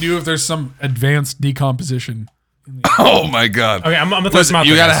 What if you do if there's some advanced decomposition? Oh my god! Okay, I'm gonna throw Listen, some out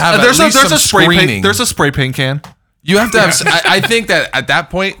you there, gotta guys. have at There's least some a spray screening. paint. There's a spray paint can. You have to have. I think that at that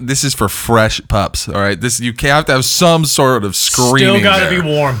point, this is for fresh pups. All right, this you have to have some sort of screening. Still gotta there. be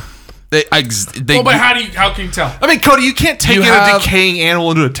warm. They, Well, but how can you tell? I mean, Cody, you can't take You in have- a decaying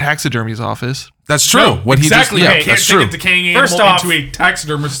animal into a taxidermy's office. that's true. No, what exactly. he just, You yeah, can't that's take true. a decaying animal First off- into a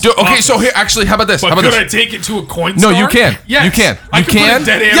taxidermist. Okay, office. so here, actually, how about this? But How about could this? I take it to a coin No, star? you can. Yes. You can. I You could put can? a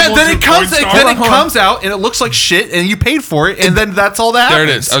dead Yeah, animal then into it a comes. coin star. Then it Hold on. comes out and it looks like shit, and you paid for it, and then that's all that There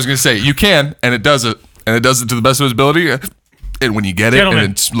happens. it is. I was gonna say you can, and it does it, and it does it to the best of its ability. And when you get it, Gentlemen.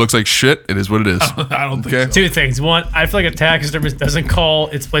 and it looks like shit, it is what it is. I don't think Okay. so. Two things. One, I feel like a taxidermist doesn't call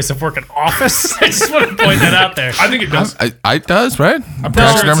its place of work an office. I just want to point that out there. I think it does. It does, right? I'm pretty sure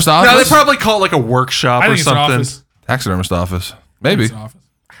Taxidermist it's- No, they office. probably call it like a workshop I or think it's an something. office. Taxidermist office. Maybe. It's an office.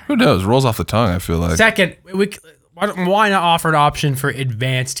 Who knows? Rolls off the tongue. I feel like. Second, why not offer an option for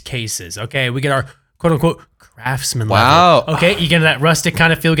advanced cases? Okay, we get our quote unquote craftsman Wow. level. Okay, you get that rustic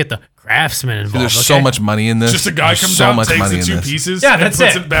kind of feel, get the craftsman involved. There's okay? so much money in this. Just a guy There's comes so out, much takes money the in two this. pieces, Yeah, and that's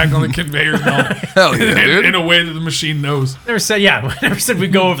puts it. it back on the conveyor belt Hell yeah, dude. in a way that the machine knows. Never said, yeah, never said we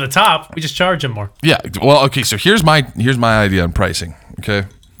go over the top. We just charge them more. Yeah. Well, okay. So here's my idea on pricing. Okay.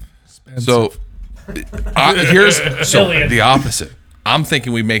 So here's Billion. the opposite. I'm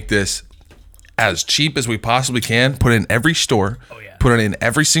thinking we make this as cheap as we possibly can. Put it in every store. yeah. Put it in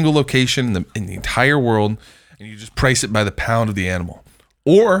every single location in the entire world, and you just price it by the pound of the animal,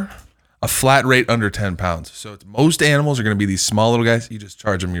 or a flat rate under 10 pounds. So it's, most animals are going to be these small little guys. You just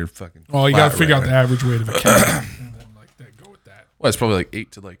charge them your fucking. Well, you flat got to figure rate. out the average weight of a cat, and then like that, go with that. Well, it's probably like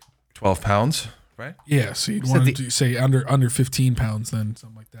 8 to like 12 pounds, right? Yeah, so you'd want to say under 15 pounds, then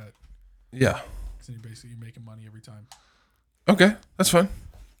something like that. Yeah. So you're making money every time. Okay, that's fine.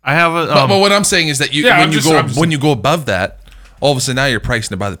 I have a. But what I'm saying is that Yeah, when I'm you just- go I'm just- when you go above that, all of a sudden now you're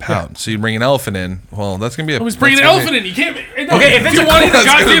pricing it by the pound. So you bring an elephant in. Well, that's gonna be. I was bringing an elephant in. You can't. Okay, if if it's you a want it in a that's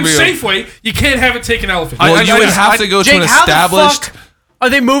gonna goddamn be a- Safeway, you can't have it take an elephant. Well, I you would just- have to go to Jake, an how the established. fuck are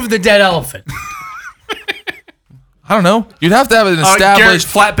they moving the dead elephant? I don't know. You'd have to have an Garrett, established.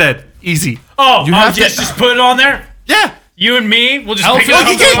 flatbed, easy. Oh, You have to- just put it on there? Yeah. You and me, we'll just Elephant pick it up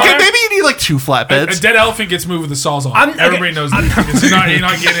comes and on put it on there? Maybe you need like 2 a flatbeds. dead elephant gets moved with the sawzall. I'm- okay, Everybody knows that. You're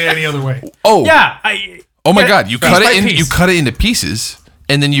not getting it any other way. oh, Yeah. oh my yeah, God! You piece cut by it in. piece. You cut it into pieces,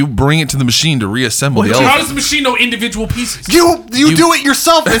 and then you bring it to the machine to reassemble the How elephant. does the machine know individual pieces? You do it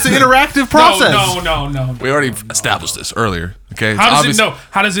yourself. It's an interactive process. No. We already established this earlier. Okay. How It's does obvious- it know?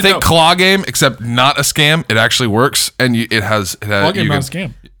 How does it Think know? claw game, except not a scam. It actually works, and it has. Log in, you not a can-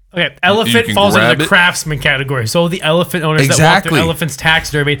 scam. Okay, elephant can falls under grab the it. craftsman category. So the elephant owners that walk Exactly. through elephants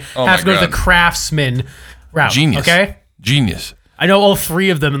taxidermy Oh have my to go to the God. craftsman route. Genius. Okay, Genius. I know all 3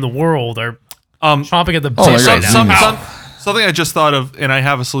 of them in the world are chomping at the bit my right God, now. some- Something I just thought of, and I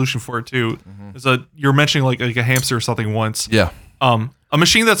have a solution for it too. Is you're mentioning like a hamster or something once. Yeah. A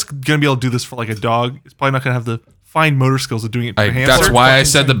machine that's gonna be able to do this for like a dog is probably not gonna have the fine motor skills of doing it for a hamster. That's why I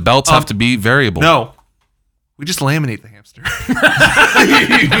said the belts have to be variable. No. We just laminate the hamster.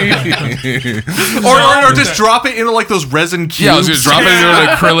 or just drop it into like those resin cubes. Yeah, I was gonna drop it into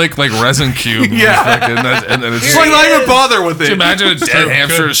an acrylic like resin cube. Yeah. And then it's Just like not even bother with it. imagine a dead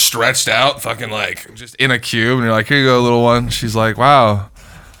hamster is stretched out, fucking like just in a cube, and you're like, "Here you go, little one." She's like, "Wow,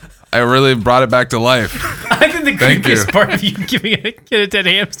 I really brought it back to life." I think the Thank creepiest you. part of you giving a dead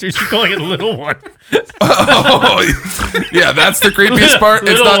hamster is you calling it a little one. Oh, yeah, that's the creepiest part.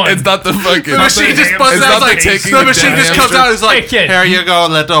 It's Little not. one. It's not the fucking. The machine just busts It's out not like the taking the machine dead just comes hamster. out. It's like, Hey, kid. here you go,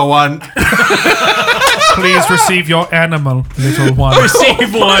 little one. Please receive your animal, little one.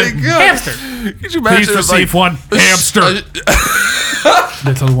 Receive one. God. Hamster. Could you imagine? Please if, receive one hamster,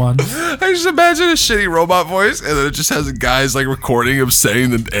 little one. I just imagine a shitty robot voice, and then it just has guys like recording him saying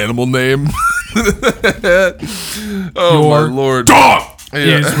the animal name. Oh Your my lord! Dog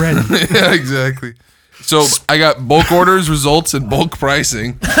Yeah. is ready. Yeah, exactly. So I got bulk orders, results, and bulk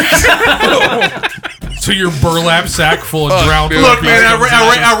pricing. So your burlap sack full of drowned. dude. Look, puppies man,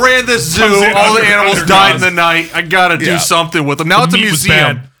 comes in. I ran this zoo. Comes in All the under animals $100. died in the night. I gotta do Yeah. something with them. Now it's a Meat was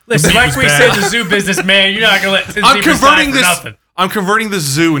museum. bad. Listen, The meat like was we bad. said, the zoo business, man, you're not gonna let. I'm converting this. For nothing. I'm converting this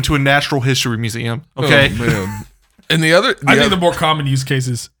zoo into a natural history museum. Okay. Oh, man. And the other, I think the more common use case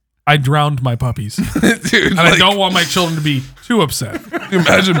is I drowned my puppies, and dude, I like, don't want my children to be too upset. you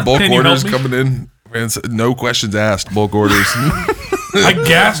imagine bulk Can you orders help me? coming in. Man, it's no questions asked. Bulk orders, I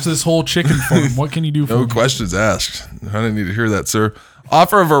gassed this whole chicken farm. What can you do for no me? questions asked. I didn't need to hear that, sir.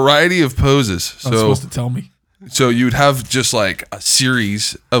 Offer a variety of poses. Not supposed to tell me. So you'd have just like a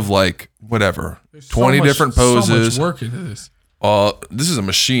series of like whatever, There's 20 so much- different So poses. much work into this. This is a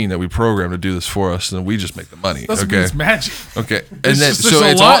machine that we programmed to do this for us, and we just make the money. Doesn't mean Okay. it's magic. Okay. And It's then just- so there's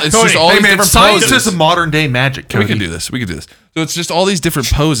a it's lot, all it's Cody. just all Hey these man, different science poses. is modern day magic. We Cody. can do this. We can do this. So it's just all these different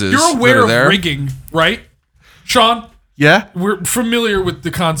poses. You're that aware are of there. rigging, right? Sean, Yeah. we're familiar with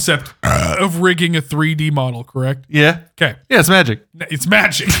the concept of rigging a 3D model, correct? Yeah. Okay. Yeah. It's magic. It's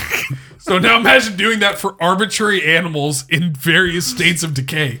magic. So now imagine doing that for arbitrary animals in various states of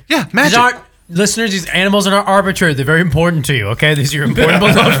decay. Yeah. These Magic. aren't listeners. These animals are not arbitrary. They're very important to you. Okay, these are your important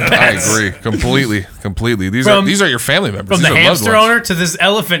beloved I pets. agree completely. These From- are your family members. From These the are loved hamster ones. owner to this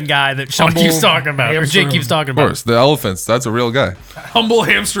elephant guy that Sean Humble keeps talking about, or hamster Jake keeps owner. talking Of about. course, the elephants. That's a real guy. Humble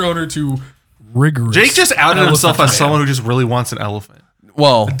hamster owner to rigorous. Jake just outed elephant himself as man. someone who just really wants an elephant.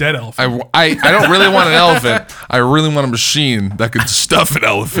 Well, dead elephant. I don't really want an elephant. I really want a machine that can stuff an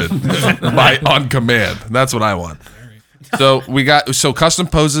elephant on command. That's what I want. So we got custom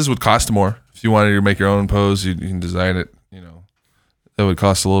poses would cost more. If you wanted to make your own pose, you can design it. You know, that would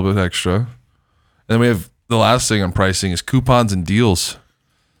cost a little bit extra. And then we have the last thing on pricing is coupons and deals.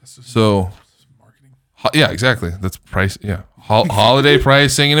 So, yeah, exactly. That's price. Yeah, holiday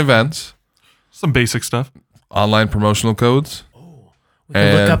pricing and events, Some basic stuff. online promotional codes. We can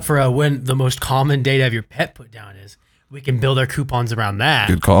look And- up for when the most common day to have your pet put down is. We can build our coupons around that.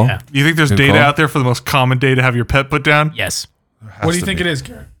 Good call. Yeah. You think there's Good data call. out there for the most common day to have your pet put down? Yes. What do you think it is,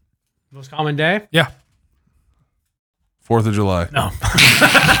 Garrett? Most common day? Yeah. 4th of July. No.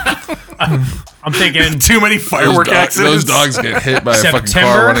 I'm thinking Too many firework Those accidents. dogs get hit by a fucking car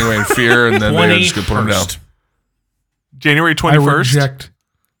September running away in fear, and then they're just gonna put them down. 21st. January I 21st. reject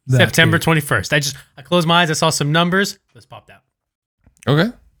that September date. 21st. I closed my eyes. I saw some numbers. This popped out.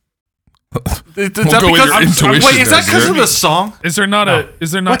 Okay. Is We'll that go with because your intuition wait, is that there, because of Garrett. the song? Is there not a?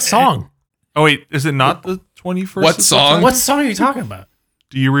 Is there not What song? Oh wait, is it not the 21st? What of song? September? What song are you talking about?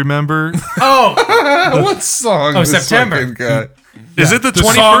 Do you remember? Oh, What song? Oh, this September. fucking guy- Is it the The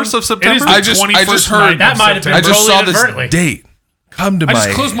 21st song- of September? It is the I just 21st heard- night that of might have been I just saw totally this inadvertently. date come to I my.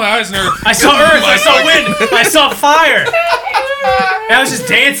 just closed my eyes and I saw earth. I saw wind. I saw fire. And I was just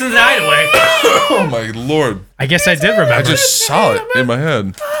dancing the night away. Oh my lord! I guess I did remember. I just saw it in my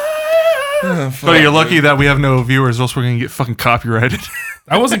head. But you're lucky that we have no viewers, else we're gonna get fucking copyrighted.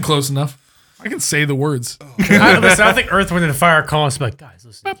 I wasn't close enough. I can say the words. I think Earth, Wind, and Fire call us like, guys,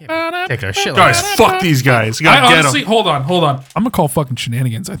 listen, you can't be taking our shit like Guys, that. fuck these guys. You I gotta get honestly, them. hold on. I'm gonna call fucking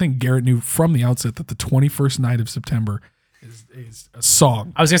shenanigans. I think Garrett knew from the outset that the 21st night of September is a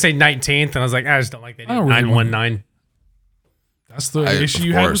song. I was gonna say 19th, and I was like, I just don't like that. I don't really 919. That's the I- issue of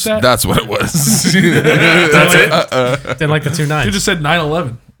you had with course, that. That's what it was. That's it. Didn't like the two You nines. just said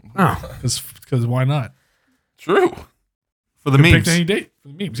 9/11 Oh, because why not? True. For the Pick memes. any date for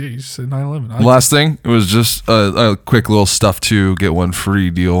the memes. Yeah, you just said 9/11. Last thing, it was just a quick little stuff to get one free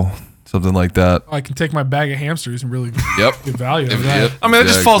deal, something like that. I can take my bag of hamsters and really Yep. get value out of that. I mean, that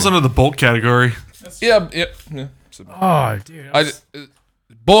just Exactly. falls under the bulk category. Yeah. So So Oh, dude.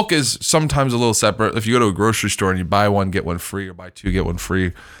 bulk is sometimes a little separate. If you go to a grocery store and you buy one get one free, or buy two get one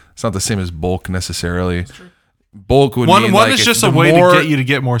free, it's not the same as bulk necessarily. Bulk would One mean one like is if just the a way more- to get you to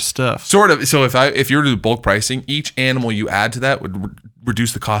get more stuff. Sort of. So if you're to do bulk pricing, each animal you add to that would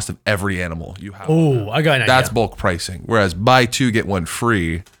reduce the cost of every animal you have. Oh, I got an That's idea. bulk pricing. Whereas buy two get one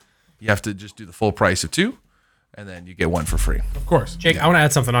free, you have to just do the full price of two, and then you get one for free. Of course. Jake, I want to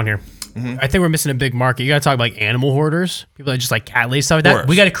add something on here. I think we're missing a big market. You got to talk about like animal hoarders, people that just like cat lady stuff like that. course.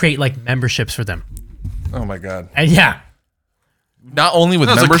 We got to create like memberships for them. Oh my god! And yeah, Not only with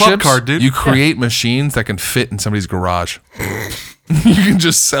No, it's a club memberships, card, dude. you create machines that can fit in somebody's garage. You can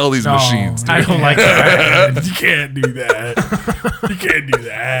just sell these machines. I don't like that. You can't do that. You can't do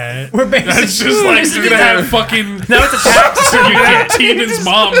that. We're basically That's just like you're gonna have fucking. now it's a tax. You're gonna have Teenan's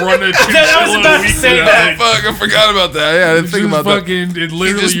mom run a I was chinchilla about a to week say without that. it. Fuck, I forgot about that. Yeah, I didn't think Just about that. fucking, it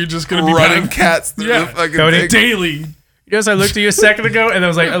literally, you're just gonna be running having- cats through Yeah. the fucking Cody, thing. daily. You know, so I looked at you a second ago, and I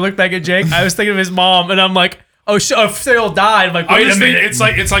was like, I looked back at Jake. I was thinking of his mom, and I'm like, oh, if they all died, I'm like, I wait a just think minute.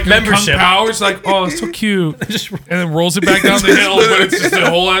 it's like Membership. Kung Pao. It's like, oh, it's so cute, Just- and then rolls it back down the hill, but it's just a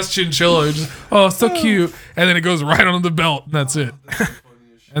whole ass chinchilla. It's just, oh, it's so cute, and then it goes right on the belt, and that's it.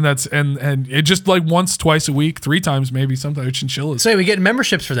 And that's and it just like once, twice a week, 3 times maybe. Sometimes chinchillas. So we get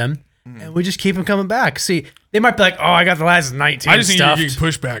memberships for them, and we just keep them coming back. See, they might be like, oh, I got the last 19 I just think you're stuffed. getting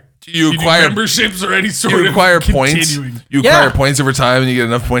pushback. You do acquire- memberships or any sort You of acquire points. continuing. You Yeah. acquire points over time, and you get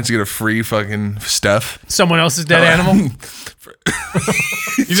enough points to get a free fucking stuff. Someone else's dead animal.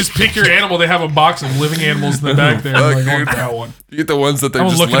 You just pick your animal. They have a box of living animals in the back there. I'm like, I want that one. You get the ones that they're I'm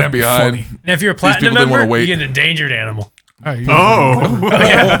just looking left at me behind. funny. And if you're a platinum people didn't wanna member, wait. you get an endangered animal. All right, Oh,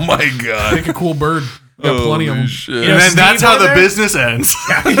 Oh my god! pick a cool bird. Got plenty of Holy them. shit. know, and then that's Steve how over the there? business ends.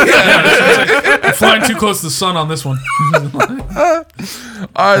 I'm flying too close to the sun on this one. All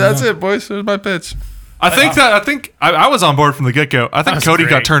right, that's it, boys. There's my pitch. I think I was on board from the get go. I think That's Cody got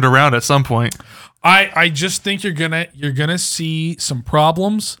great. turned around at some point. I just think you're gonna see some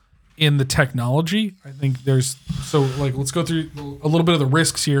problems in the technology. I think there's let's go through a little bit of the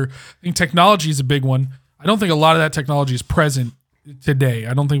risks here. I think technology is a big one. I don't think a lot of that technology is present today.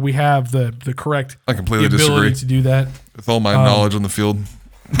 I don't think we have the correct I completely the ability disagree. to do that. With all my knowledge on the field,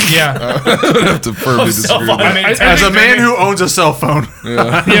 Yeah. I have to firmly disagree. With that. As a man who owns a cell phone,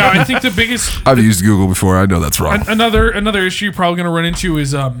 Yeah, I think the biggest I've used Google before. I know that's wrong. another issue you're probably going to run into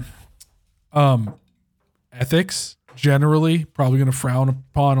is ethics. Generally, probably going to frown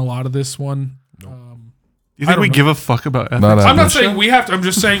upon a lot of this one. do I you think don't we know. give a fuck about ethics? Not I'm not much. saying we have to. I'm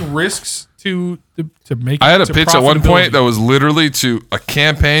just saying risks to make. I had a to pitch at one point profitability. that was literally to a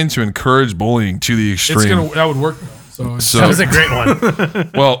campaign to encourage bullying to the it's extreme. that would work. So, So- That was a great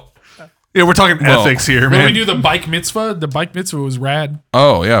one. Well, Yeah, we're talking Well, ethics here, when we man. do the bike mitzvah, the bike mitzvah was rad.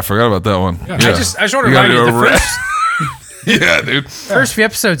 oh yeah, I forgot about that one. Yeah, I just want to You remind gotta you, do the a ra- first, yeah, dude. first few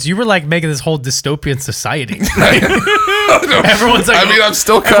episodes, you were like making this whole dystopian society. Everyone's like, I mean, I'm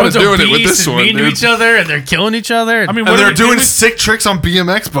still kind of everyone's doing it with obese this and one, mean to dude. each other, and they're killing each other. I mean, And what are they're we doing doing? sick tricks on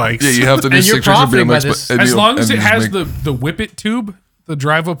BMX bikes. Yeah, you have to do And you're sick tricks and profiting by BMX, this. but- and As you- long as and it you just has make- the whip it tube, the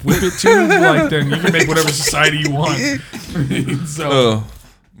drive up whip it tube, like then you can make whatever society you want. So Oh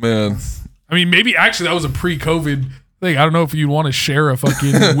man, I mean, maybe actually that was a pre-COVID thing. I don't know if you'd want to share a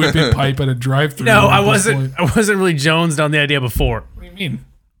fucking whip it pipe at a drive-through. no, at I this wasn't. point. I wasn't really jonesed on the idea before. What do you mean?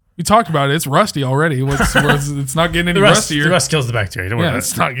 We talked about it. It's rusty already. It's not getting any The rust, rustier. the rust kills the bacteria. Don't worry Yeah, about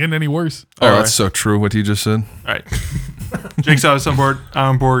it's it. not getting any worse. oh, All that's so true. What he just said. All right. Jake's out on board. I'm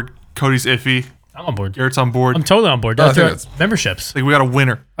on board. Cody's iffy. I'm on board. Garrett's on board. I'm totally on board. I Don't think throw that's- memberships. Like we got a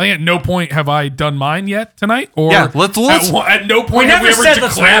winner. I think at no point have I done mine yet tonight. Or Yeah, let's- at no point have we never ever said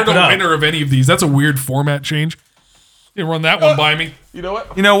let's declared wrap it a up. winner of any of these. That's a weird format change. You run that one by me. You know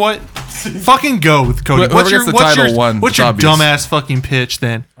what? You know what? Fucking go with Cody. Whoever gets the title won. What's It's your obvious. dumbass fucking pitch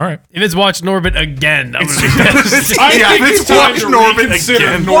then? All right. If it's watch Norbit again, I'm gonna be pissed. I Yeah, think let's it's time watch to Norbit reconsider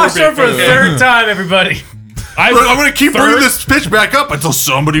again. Watch her for the again. third time, everybody. I'm gonna keep Third? bringing this pitch back up until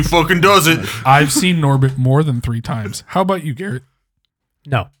somebody fucking does it. I've seen Norbit more than 3 times. How about you, Garrett?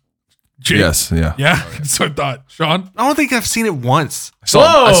 No. Jake? Yes, yeah. Yeah, that's what I thought. Sean? I don't think I've seen it once. I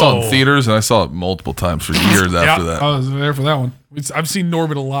saw it in Whoa. theaters and I saw it multiple times for years after that. I was there for that one. I've seen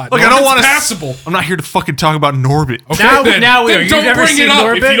Norbit a lot. Look, I don't Norbit's want to. passable. I'm not here to fucking talk about Norbit. Okay, Now we then are. You've don't never bring seen it up.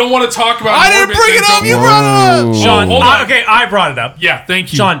 If Norbit? you don't want to talk about I Norbit, didn't bring then it up. don't- You brought it up. Sean, hold on. okay, I brought it up. Yeah,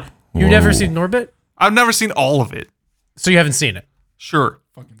 thank you. Sean, you've never seen Norbit? I've never seen all of it. So you haven't seen it. Sure.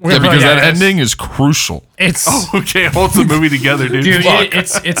 We're Yeah, gonna because put it that out. ending is crucial. It's Okay, holds the movie together, dude. dude, Fuck.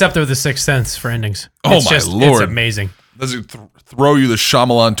 it's up there with The Sixth Sense for endings. Oh It's my It's Lord. amazing. Does it throw you the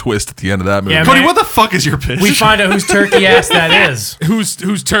Shyamalan twist at the end of that movie? Yeah, Cody, man. what the fuck is your pitch? We find out whose turkey ass that is.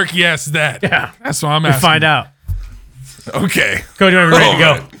 Who's turkey ass is that? Yeah. That's what I'm We asking. find out. Cody, Okay. we're ready to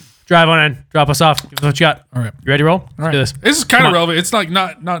go. Alright. Drive on in. Drop us off. Give us what you got. All right. You ready to roll? All Let's right. do this. This is kind Come of on. relevant. It's like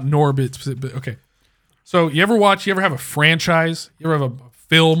not Norbit specific, but okay. So you ever have a franchise? You ever have a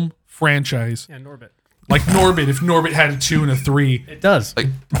film franchise? Yeah, Norbit. Like Norbit, if Norbit had a 2 and a 3. It does.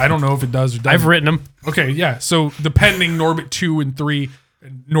 I don't know if it does or doesn't. I've written them. Okay, yeah. So the pending Norbit 2 and 3,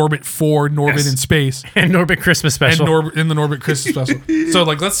 and Norbit 4, Norbit Yes. in space, And Norbit Christmas special. and Norbit in the Norbit Christmas special. So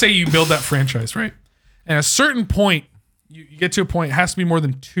like, let's say you build that franchise, right? And at a certain point, you get to a point, it has to be more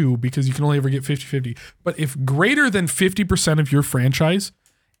than 2 because you can only ever get 50-50. But if greater than 50% of your franchise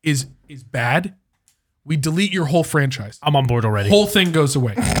is bad, we delete your whole franchise. I'm on board already. Whole thing goes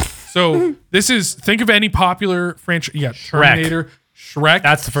away. So think of any popular franchise. Yeah, Terminator, Shrek.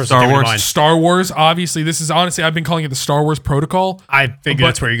 That's the first Star thing that came to Wars. mind. Star Wars. Obviously, this is honestly, I've been calling it the Star Wars Protocol. I think But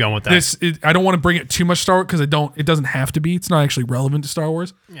that's where you're going with that. I don't want to bring it too much Star Wars because it doesn't have to be. It's not actually relevant to Star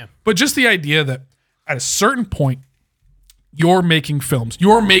Wars. Yeah. But just the idea that at a certain point, you're making films.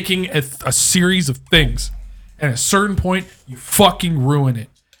 You're making a series of things. And at a certain point, you fucking ruin it.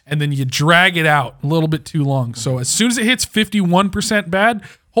 And then you drag it out a little bit too long. So as soon as it hits 51% bad,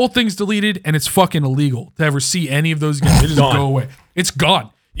 whole thing's deleted and it's fucking illegal to ever see any of those again. They just Gone. go away. It's gone.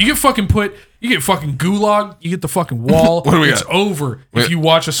 You get fucking gulag, you get the fucking wall. What do we it's got? over if you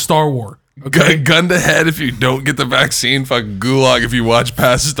watch a Star War. Okay. Gun to head if you don't get the vaccine. Fucking gulag if you watch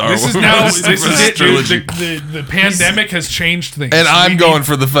past Star This Wars. is now this is it, dude. trilogy. The pandemic has changed things. And I'm We going need-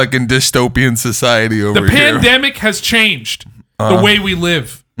 for the fucking dystopian society over the here. pandemic has changed the way we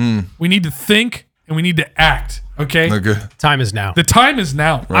live. We need to think and we need to act. Okay. Okay. Time is now. The time is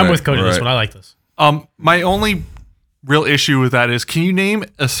now. I'm with Cody on this right. one. I like this. My only real issue with that is, can you name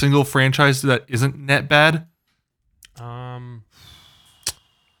a single franchise that isn't net bad?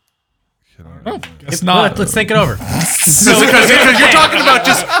 It's not. Let's think it over. Because you're talking about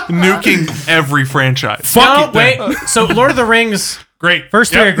just nuking every franchise. Fuck No, it. then. wait. So Lord of the Rings, Great.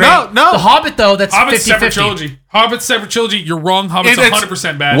 first three Yep. are great. No. The Hobbit, though, that's Hobbit's 50-50. separate trilogy. Hobbit's separate trilogy. You're wrong. Hobbit's It's-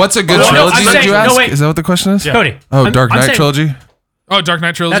 100% bad. What's a good No, no, trilogy? I'm did saying- you no, ask? wait. Is that what the question is? Cody. Oh, I'm- Dark I'm Knight saying- trilogy. Oh, Dark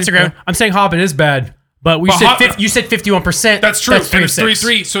Knight trilogy. That's a great one. I'm saying Hobbit is bad, but But you said 51%. That's true. That's and it's 3-6.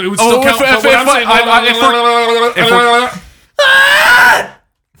 3-3, so it would Oh, still if- count. if- But what if I'm saying, I-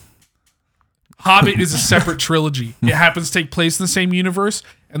 Hobbit is a separate trilogy. It happens to take place in the same universe,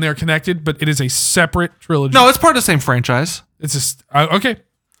 and they're connected, but it is a separate trilogy. No, it's part of the same franchise. It's just okay.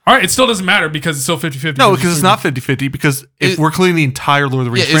 All right, it still doesn't matter because it's still 50-50. No, because it's not 50-50, because if we're including the entire Lord of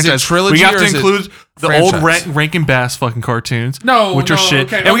the Rings Yeah, is it franchise, trilogy we have or to is it include the old franchise? Rankin Bass fucking cartoons, No, which are no, shit.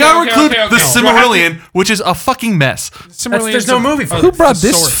 okay, and we okay, gotta okay, include okay, the okay. Silmarillion, which is a fucking mess. There's no movie for Who it. brought It's a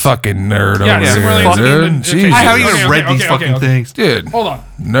this sword. fucking nerd Yeah, over Silmarillion's here, in dude? the- Jesus. I haven't even Okay, read okay, these okay, fucking okay. things. Dude, Hold on.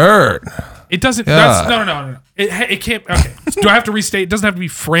 nerd. It doesn't. Yeah. That's, no. It can't. Okay. Do I have to restate? It doesn't have to be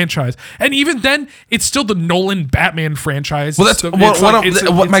franchise. And even then, it's still the Nolan Batman franchise. Well, that's It's what, it's what, like- it's-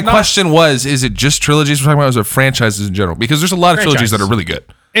 what it's my not- question was. Is it just trilogies we're talking about, or is it franchises in general? Because there's a lot of trilogies that are really good.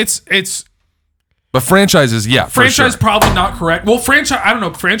 It's But franchises, yeah, for franchise sure. probably not correct. Well, franchise. I don't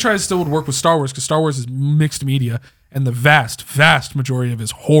know. Franchise still would work with Star Wars because Star Wars is mixed media, and the vast majority of it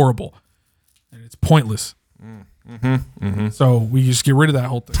is horrible, and it's pointless. So we just get rid of that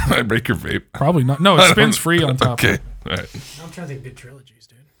whole thing. I break your vape. Probably not. No, it spins free on top. Okay, all right. I'm trying to think of good trilogies,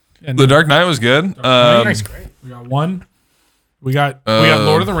 dude. And The Dark Knight was good. That's great. we got one. We got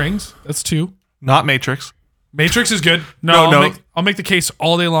Lord of the Rings. That's 2. Not Matrix. Matrix is good. No, no. I'll make the case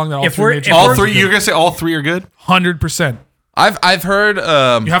all day long that all If three we're- Matrix if All we're- three. You're gonna say all three are good? 100%. I've heard.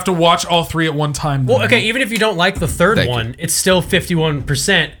 You have to watch all three at one time. Well, okay, even if you don't like the third Thank you. one, it's still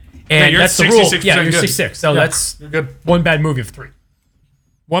 51%. And you're that's the rule. 66% Yeah, you're good. 66. So Yeah, that's you're good. one bad movie of 3.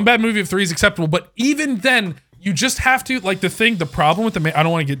 One bad movie of 3 is acceptable, but even then, you just have to the problem with I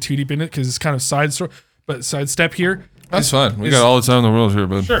don't want to get too deep in it because it's kind of sidestep here. That's fine. We got all the time in the world here,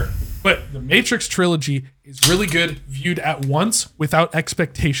 but Sure. But the Matrix trilogy is really good viewed at once without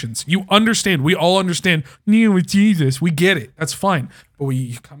expectations. You understand. We all understand. Neo with Jesus. We get it. That's fine. But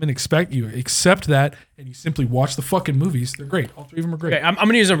you come and you accept that, and you simply watch the fucking movies. They're great. All three of them are great. Okay, I'm going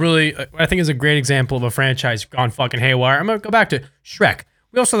to use I think is a great example of a franchise gone fucking haywire. I'm going to go back to Shrek.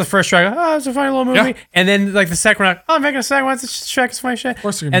 We also saw the first Shrek. Oh, it's a funny little movie. Yeah. And then like the second one, oh, I'm making a second one. It's Shrek. It's funny shit. Of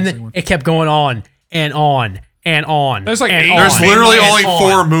course they're gonna and make a then second one. it kept going on and on and on. There's like and eight. on There's literally and only on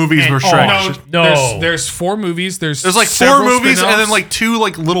 4 movies and where Shrek. on. is- No. There's 4 movies. There's There's like 4 several movies and then spin-offs. like 2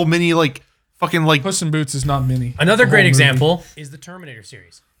 like little mini like fucking like Puss in Boots is not mini. Another It's a great whole movie. example is the Terminator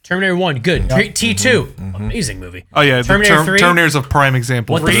series. Terminator 1, good. T2, amazing movie. oh yeah, Terminator the 3. Terminator's a prime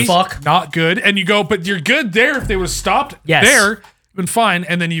example. What for the this. fuck? Not good. And you go, but you're good there. If they would have stopped Yes. there, been fine.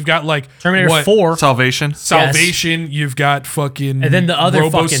 And then you've got like Terminator what? 4. Salvation. Salvation. You've got fucking And then the other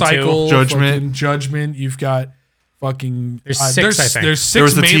fucking Robocycle, two. Judgment. fucking Judgment. You've got fucking. There's six, I think. There's 6 There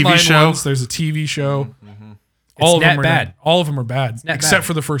was the TV mainline show. ones. There's a TV show. All of net them are bad. All of them are bad, net except bad.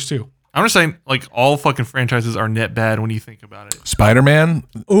 for the first 2. I'm just saying, like all fucking franchises are net bad when you think about it. Spider-Man.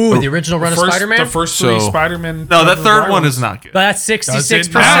 Ooh, the original run of The Spider-Man. first So- 3 Spider-Man. No, that third one is not good. But that's Doesn't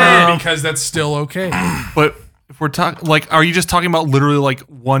 66%. matter because that's still okay. But if we're talking, like, are you just talking about literally like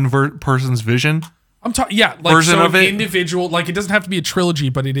one person's vision? I'm talking, yeah, like Version so of it? individual. Like it doesn't have to be a trilogy,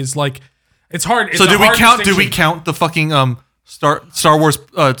 but it is like it's hard. It's So a do we hard count? Do we distinction. count the fucking Star Wars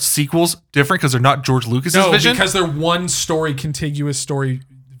sequels different because they're not George Lucas's No, vision? because they're one story, contiguous story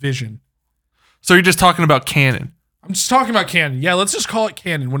vision. So you're just talking about canon. I'm just talking about canon. Yeah, let's just call it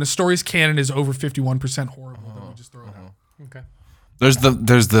canon. When a story's canon is over 51% horrible, then we just throw it out. Okay. There's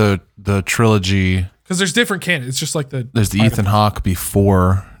the trilogy. Because there's different canon. It's just like There's the Ethan Hawke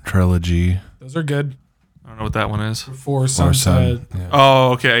before trilogy. Those are good. I don't know what that one is. Before Or Sunset. son. Yeah.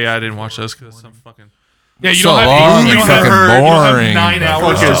 Oh, okay. Yeah, I didn't watch those because some fucking. Yeah, you So don't have long you and don't fucking have, you don't have boring. 9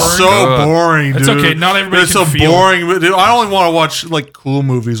 hours to Fucking burn. so boring, dude. It's okay, not everybody It's can so feel. boring. But, dude, I only want to watch like cool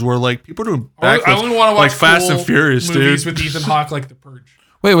movies where like people are doing I backflips, only want to watch like Fast cool and Furious, movies dude. with Ethan Hawke, like The Purge.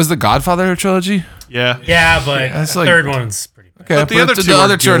 Wait, was the Godfather a trilogy? Yeah. Yeah, but that's the like- third one's pretty bad. Okay, But the other two the are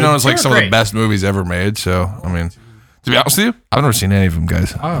other two are good. known as like They some were of the great. best movies ever made. So I mean, to be honest with you, I've never seen any of them,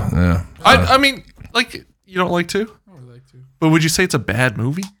 guys. Oh. Yeah. I mean, like you don't like to, I would like to. but would you say it's a bad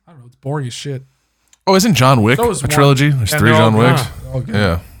movie? I don't know. It's boring as shit. Oh, isn't John Wick So is a one. trilogy? There's Yeah, 3 they're all John good. Wicks. They're all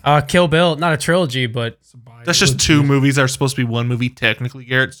good. Yeah. Kill Bill, not a trilogy, but It's a buy. That's just 2 movies that are supposed to be one movie technically,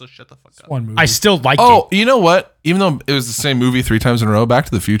 Garrett. So shut the fuck up. One movie. I still like Oh, it. you know what? Even though it was the same movie 3 times in a row, Back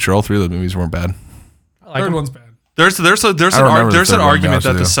to the Future, all 3 of the movies weren't bad. I like Third them. one's bad. There's I don't remember the there's an third one, argument to be that the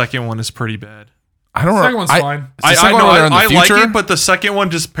honest with second one is pretty bad. I don't know. Second one's fine. I second know one where they're in the I like future? it, but the second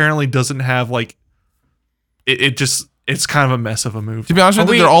one just apparently doesn't have like it just it's kind of a mess of a movie. To be honest with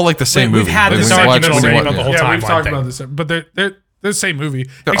you, they're all like the same we've movie. had Like, this when you watch argument it, when you already watch- about the whole Yeah, we've timeline talked thing. about this, but they're the same movie,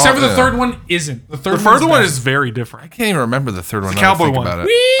 They're except all- for the yeah. third one isn't. The third, The third one's one bad. is very different. I can't even remember the third one. the now that I cowboy think one. about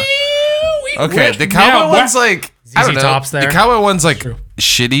it. Okay, the cowboy Yeah, one's like I don't ZZ know. Top's there. The cowboy one's like True.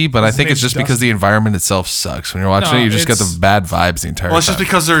 shitty, but I think name's it's just because Dustin. the environment itself sucks. When you're watching No, it, you just get it's- the bad vibes the entire Well, it's time. just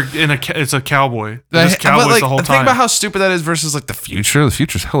because they're in it's a cowboy. They're But just cowboys like, the whole think time. about how stupid that is versus like the future. The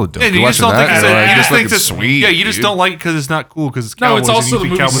future's hella dope. Yeah, you just don't watching think that, it's, you're like, you just like, think it's it's sweet. Yeah, you just dude. don't like it because it's not cool because it's No, cowboys. it's and also you the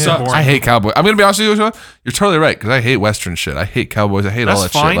think movie cowboys are sucks. boring. I hate cowboy. I'm gonna be honest with you. You're totally right because I hate Western shit. I hate cowboys. I hate all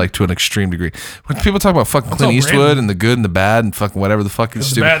That's that fine. shit like to an extreme degree. When people talk about fucking all Clint Eastwood Brandon. and the good and the bad and fucking whatever the fuck is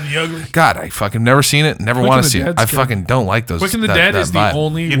The stupid. bad and the ugly. God, I fucking never seen it. Never Quick want and to the see it. Dead's I good. fucking don't like those. Quick and the that- Dead that is vibe. the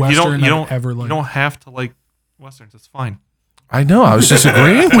only You Western don't I've ever you liked. don't have to like westerns. It's fine. I know. I was just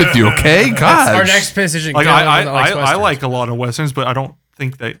agreeing with you. Okay, God. Our next position. Like Gavin I likes Westerns. like a lot of westerns, but I don't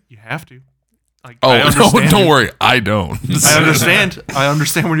think that you have to. Like, Oh I no! understand Don't it. worry. I don't. I understand. I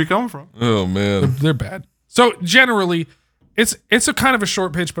understand where you're coming from. Oh man. They're bad. So generally, it's a kind of a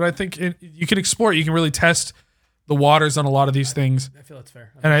short pitch, but I think you can explore it. You can really test the waters on a lot of these things, I feel it's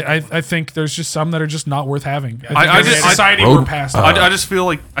fair. and I think there's just some that are just not worth having. I I think just- as a society Road- we're past. I that. just feel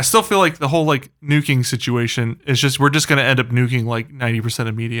like I still feel like the whole like nuking situation is just we're just gonna end up nuking like 90%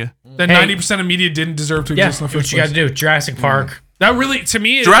 of media. Then Hey. 90% of media didn't deserve to Yeah, exist in the what first you got place. to do? Jurassic Park. That really, to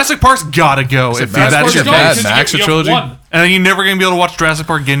me, Jurassic Park's gotta go if it that's Park's your good. thing. Mad because Max you have trilogy? one. And then you're never gonna be able to watch Jurassic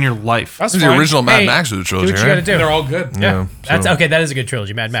Park again in your life. That's This is fine. the original Mad Hey, Max of the Do trilogy, what you got to right? do. They're all good. Yeah. That's so- okay. That is a good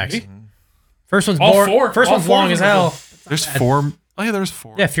trilogy, Mad Max. See? First one's All boring. four. First All one's four long of as them are hell. There's 4. Oh yeah, there's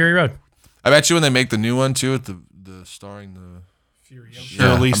 4. Yeah, Fury Road. I bet you when they make the new one too, with the starring the. Sure,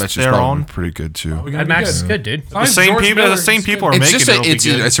 at least I bet you it's they're probably on. pretty good too. We're gonna Mad be Max good. is good, dude. The same George people. Miller, The same he's people good. are It's making just it. a, It'll be it's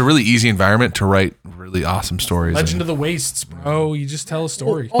good. it's a really easy environment to write really awesome stories. Legend in. of the Wastes, bro. You just tell a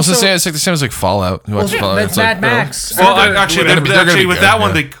story. It's the same. It's like the same as like Fallout. You watch Fallout. That's it's like, Mad Max. Well, actually, They're gonna be actually, with good, that one,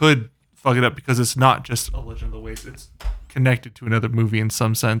 yeah. they could fuck it up because it's not just a Legend of the Waste. It's connected to another movie in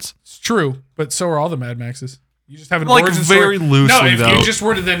some sense. It's true, but so are all the Mad Maxes. You just have an Like, origin very story. loosely, No, if though. you just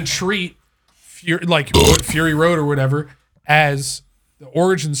were to then treat Fury Road or whatever as the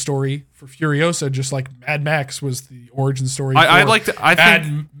origin story for Furiosa, just like Mad Max was the origin story. I'd for like to- I Mad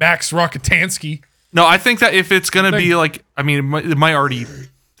think- Max Rockatansky. No, I think that if it's gonna be like, I mean, it might already,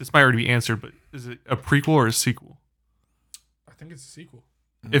 this might already be answered, but is it a prequel or a sequel? I think it's a sequel.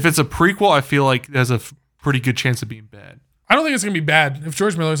 If it's a prequel, I feel like it has a pretty good chance of being bad. I don't think it's gonna be bad. If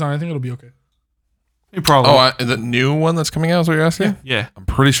George Miller's on, I think it'll be okay. It probably. Oh, the new one that's coming out is what you're asking? yeah, I'm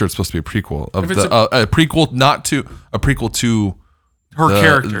pretty sure it's supposed to be a prequel of If it's the a prequel, not to a prequel to her the-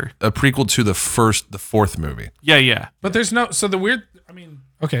 character. a prequel to the fourth movie. Yeah. But there's no. So the weird. I mean,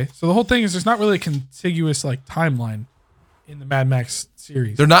 okay. So the whole thing is there's not really a contiguous like timeline. in the Mad Max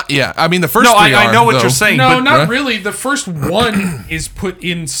series. They're not. Yeah, I mean the first. No, three I know are, what though. you're saying. No, but, not Right? really. The first one is put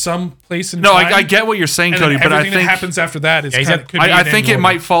in some place in No, time. I get what you're saying, and Cody, then but I everything that think happens after that is he's kinda, got- could be I in think any it order.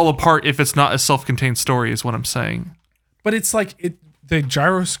 might fall apart if it's not a self-contained story. Is what I'm saying. But it's like the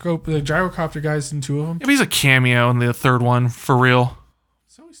gyrocopter guys in two of them. Maybe he's a cameo in the third one for real.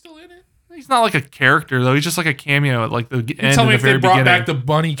 So he's still in it. He's not like a character though. He's just like a cameo at like the end Tell and me the if they very brought beginning. back the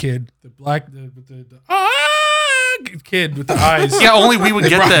bunny kid, the black, the kid with the eyes. Yeah, only we would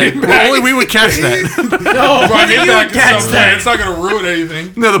get that. Well, only we would catch that. Brought him back in catch some that. way. It's not gonna ruin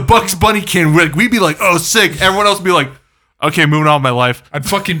anything. No, the Bugs Bunny kid. We'd be like, oh, sick. Everyone else would be like, okay, moving on with my life. I'd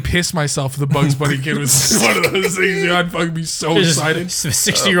fucking piss myself if the Bugs Bunny kid was one of those things. Dude. I'd fucking be so excited. Just a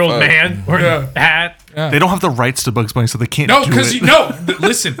 60-year-old man wearing Yeah. a hat. They don't have the rights to Bugs Bunny, so they can't No, do because it.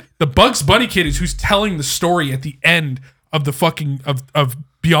 listen, the Bugs Bunny kid is who's telling the story at the end of the fucking of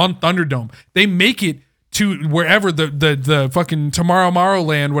Beyond Thunderdome. They make it to wherever the fucking Tomorrow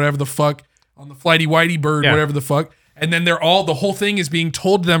Land, whatever the fuck, on the Flighty Whitey Bird, Yeah. whatever the fuck. And then the whole thing is being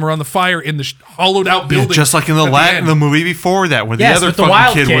told to them around the fire in the hollowed out Yeah, building. just like in the at the movie before that, where Yes, the other with the fucking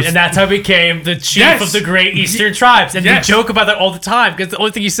wild kid, kid, was. and that's how he became the chief Yes. of the great Eastern tribes. And Yes. we joke about that all the time because the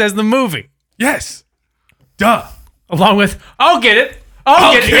only thing he says in the movie, Yes. Duh. along with "I'll get it,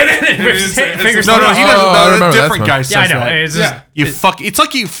 I'll get it," it. Rips It's- fingers no, off. he doesn't. I No, a remember that different one. guy says Yeah, I know. that. It's just, Yeah. You fuck. It's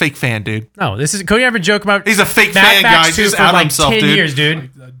like you fake fan, dude. No, this is. Cody ever joke about? He's a fake Mad fan, Max guy. 2 Just for out like himself, 10 dude. years, dude.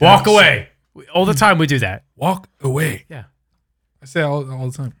 Walk away. All the time we do that. Walk away. Yeah. I say all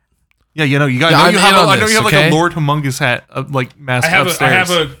the time. Yeah, you know, you got. Yeah, I know I'm you in have. on I know this, you have like okay? a Lord Humongous hat, like mask I have upstairs.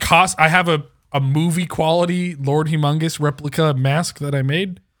 I have a movie quality Lord Humongous replica mask that I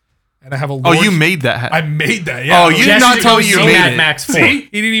made, and I have a. Oh, Lord, you made that hat. I made that. Yeah. Oh, you did Jesse not tell me goes you see made Mad it. Max 4. See,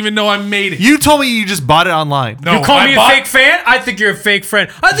 he didn't even know I made it. You told me you just bought it online. No, You call I me bought- a fake fan? I think you're a fake friend.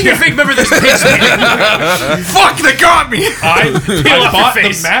 I think you're a fake member of this pitch. Fuck, they got me. I off bought your the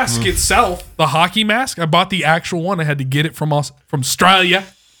face. mask itself, the hockey mask. I bought the actual one. I had to get it from Australia.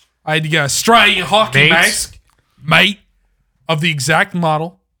 I had to get an Australian hockey Mate. mask, mate, of the exact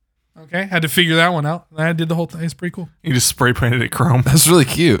model. Okay, had to figure that one out. And I did the whole thing. It's pretty cool. You just spray painted it chrome. That's really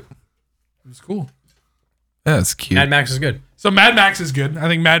cute. It was cool. Yeah, it's cute. Mad Max is good. So Mad Max is good. I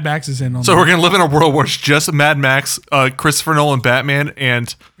think Mad Max is in on So that. we're gonna live in a world where it's just Mad Max, Christopher Nolan, Batman,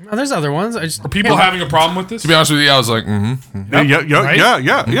 and Oh, there's other ones. I just People having a problem with this? To be honest with you, I was like, mm-hmm. right?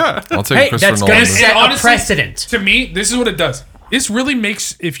 yeah. I'll take Hey, Christopher that's Nolan. gonna set a honestly- precedent. To me, this is what it does. This really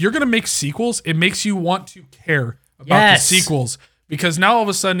makes, if you're going to make sequels, it makes you want to care about Yes. the sequels. Because now all of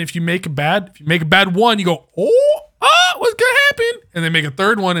a sudden, if you make a bad one, you go, what's going to happen? And they make a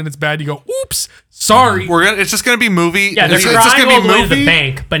third one and it's bad. You go, oops, sorry. It's just gonna be movie. Yeah, they're it's just trying gonna all be the way to the movie.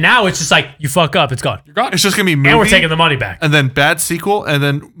 bank, but now it's just like you fuck up, it's gone, You're gone. It's just gonna be movie. and we're taking the money back. and then bad sequel, and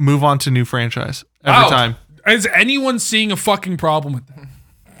then move on to new franchise every Wow. time. Is anyone seeing a fucking problem with that?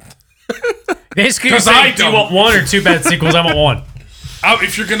 Basically, you're 'Cause I saying, do you don't. want one or two bad sequels? I want one.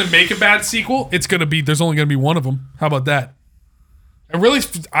 If you're going to make a bad sequel, it's going to be, there's only going to be one of them. How about that?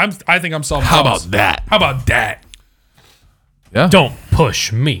 I think I'm solving How problems. about that? How about that? Yeah. Don't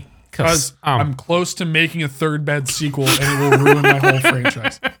push me, Because because I'm close to making a third bad sequel and it will ruin my whole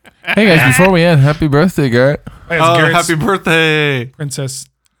franchise. Hey guys, before we end, happy birthday, Garrett. Hey, it's Oh, Garrett's happy birthday! princess.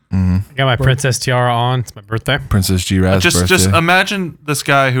 I got my princess tiara on. It's my birthday. Princess G Raz's birthday. Just imagine this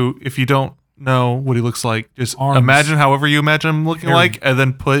guy who, if you don't know what he looks like, just Arms. imagine however you imagine him looking Hair. like, and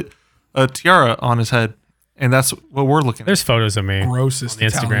then put a tiara on his head, and that's what we're looking at. There's photos of me, Grossest On the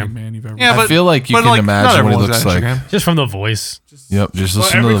Italian Instagram. man you've ever Yeah, I feel like you but, can imagine not what he everyone's looks on like. Instagram. just from the voice. Yep, just Well,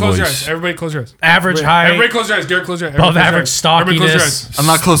 listen to everybody the close your voice. eyes. Everybody close your eyes. Average height, Everybody close your eyes. Garrett, close your eyes. above Everybody average close your eyes. Everybody close your stockiness. eyes. I'm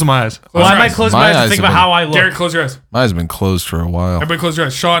not closing my eyes. Close Why your am I eyes. closing My my eyes to eyes think have about how I look? Garrett, close your eyes. Mine's been closed for a while. Everybody close your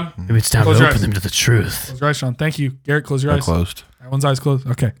eyes. Sean, Maybe it's time Close to your open eyes. them to the truth. close your eyes, Sean. Thank you. Garrett, close your They're eyes. closed. Everyone's eyes closed.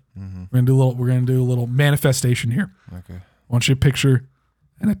 Okay. We're gonna do a little manifestation here. Okay. I want you to picture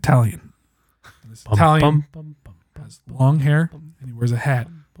an Italian. And this Italian Bum, bum, bum, has long hair and he wears a hat.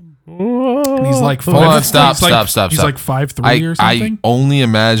 And he's like, Hold on, stop, he's like- stop. He's like 5'3" or I something. only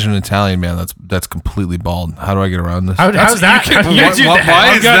imagine an Italian man that's completely bald. How do I get around this? How's that? you can- You what- do what- that. why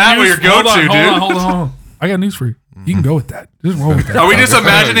I've is got that news- what your hold go-to, on, dude? Hold on. I got news for you. You can go with that. Just roll with that. Are we just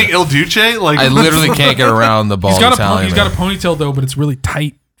imagining Il Duce? Like I literally can't get around the bald He's got Italian a man ponytail though, but it's really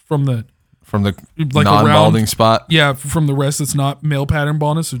tight from the from the like non-balding around- spot. yeah from the rest. It's not male pattern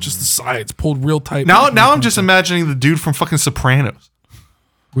baldness. So just the sides pulled real tight. now I'm just imagining the dude from fucking Sopranos.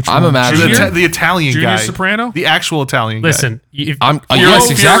 Which I'm one? imagining- The, Junior? the Italian Junior guy. Soprano? The actual Italian guy. Listen, if, I'm Furio?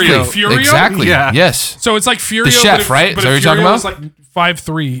 yes, exactly, Furio? exactly. Yeah. Yes. So it's like Furio, The chef, but if, right? But Is that if what you're talking Furio was about? like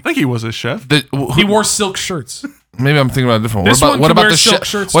 5'3". I think he was a chef. The, He wore silk shirts. Maybe I'm thinking about a different one. This one What could about wear the silk chef?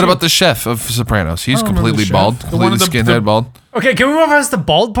 shirts, What too. about the chef of Sopranos? He's I don't remember completely the chef. bald, The one completely of the- skinhead bald. Okay, can we move on to the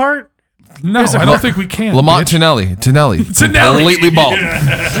bald part? No, I don't think we can. Lamont bitch. Tonelli, completely bald.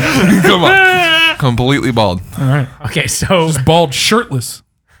 Come on, completely bald. All right. Okay, so Bald, shirtless.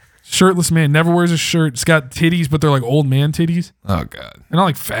 Shirtless man. Never wears a shirt. It's got titties, but they're like old man titties. Oh God, They're not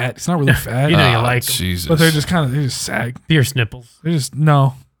like fat. It's not really fat. you know you Oh, like 'em. Jesus. But they're just kind of, they just sag. Fierce nipples. They're just,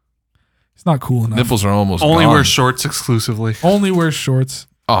 no. It's not cool enough. nipples are almost Only gone. wear shorts exclusively. Only wears shorts.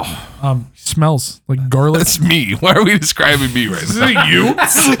 Oh, Smells like garlic. that's me. Why are we describing me right Is now? it you?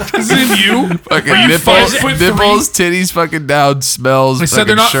 Is it you? Fucking Are you nipples, 5'3"? nipples, titties, fucking down, smells. They said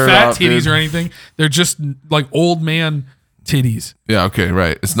they're fucking not shirt fat off, titties dude. or anything. They're just like old man titties. Yeah, okay,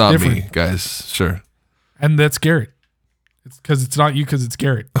 right. It's not me, Different. guys. Sure. And that's Garrett. It's because it's not you, because it's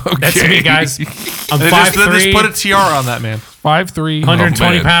Garrett. That's Okay. me, guys. I'm They 5'3", just put a tiara on that man. 5'3".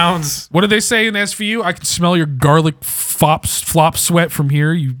 120 man. pounds. What did they say in SVU? I can smell your garlic flop sweat from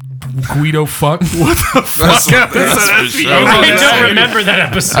here, you Guido fuck. What the That's for sure. I don't remember that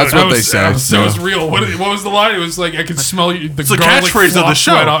episode. That's what they say. That was real. What was the line? It was like, I can smell the the garlic catchphrase of the flop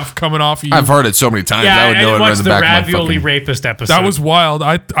show. sweat coming off of you. I've heard it so many times. yeah, I would and know then it right watch in the the back of my ravioli fucking... rapist episode. That was wild.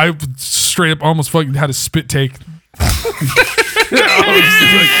 I straight up almost fucking had a spit take.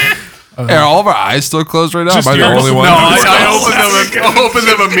 Are all of our eyes still closed right now? Am Just I the yours. only one? No, I opened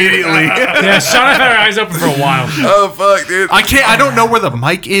them immediately. Yeah, Sean, I've had our eyes open for a while. Oh, fuck, dude. I can't. I don't know where the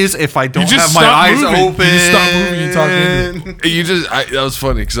mic is if I don't You just have my stop eyes moving. open. You just stop moving and talk into That was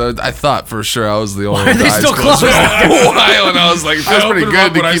funny because I thought for sure I was the only Why one are they with the still eyes closed for closed? a while, and I was like, it feels pretty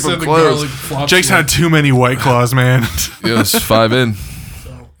good to keep them closed. Jake's had too many White Claws, man. Yeah, it's 5 in.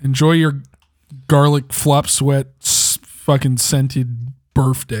 Enjoy your garlic flop sweat fucking scented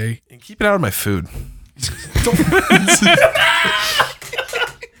birthday. And keep it out of my food.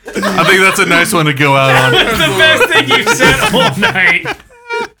 I think that's a nice one to go out on. That's the best thing you've said all night.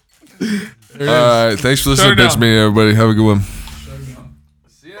 All right, thanks for listening Turn it to Bitch down. Me, everybody. Have a good one.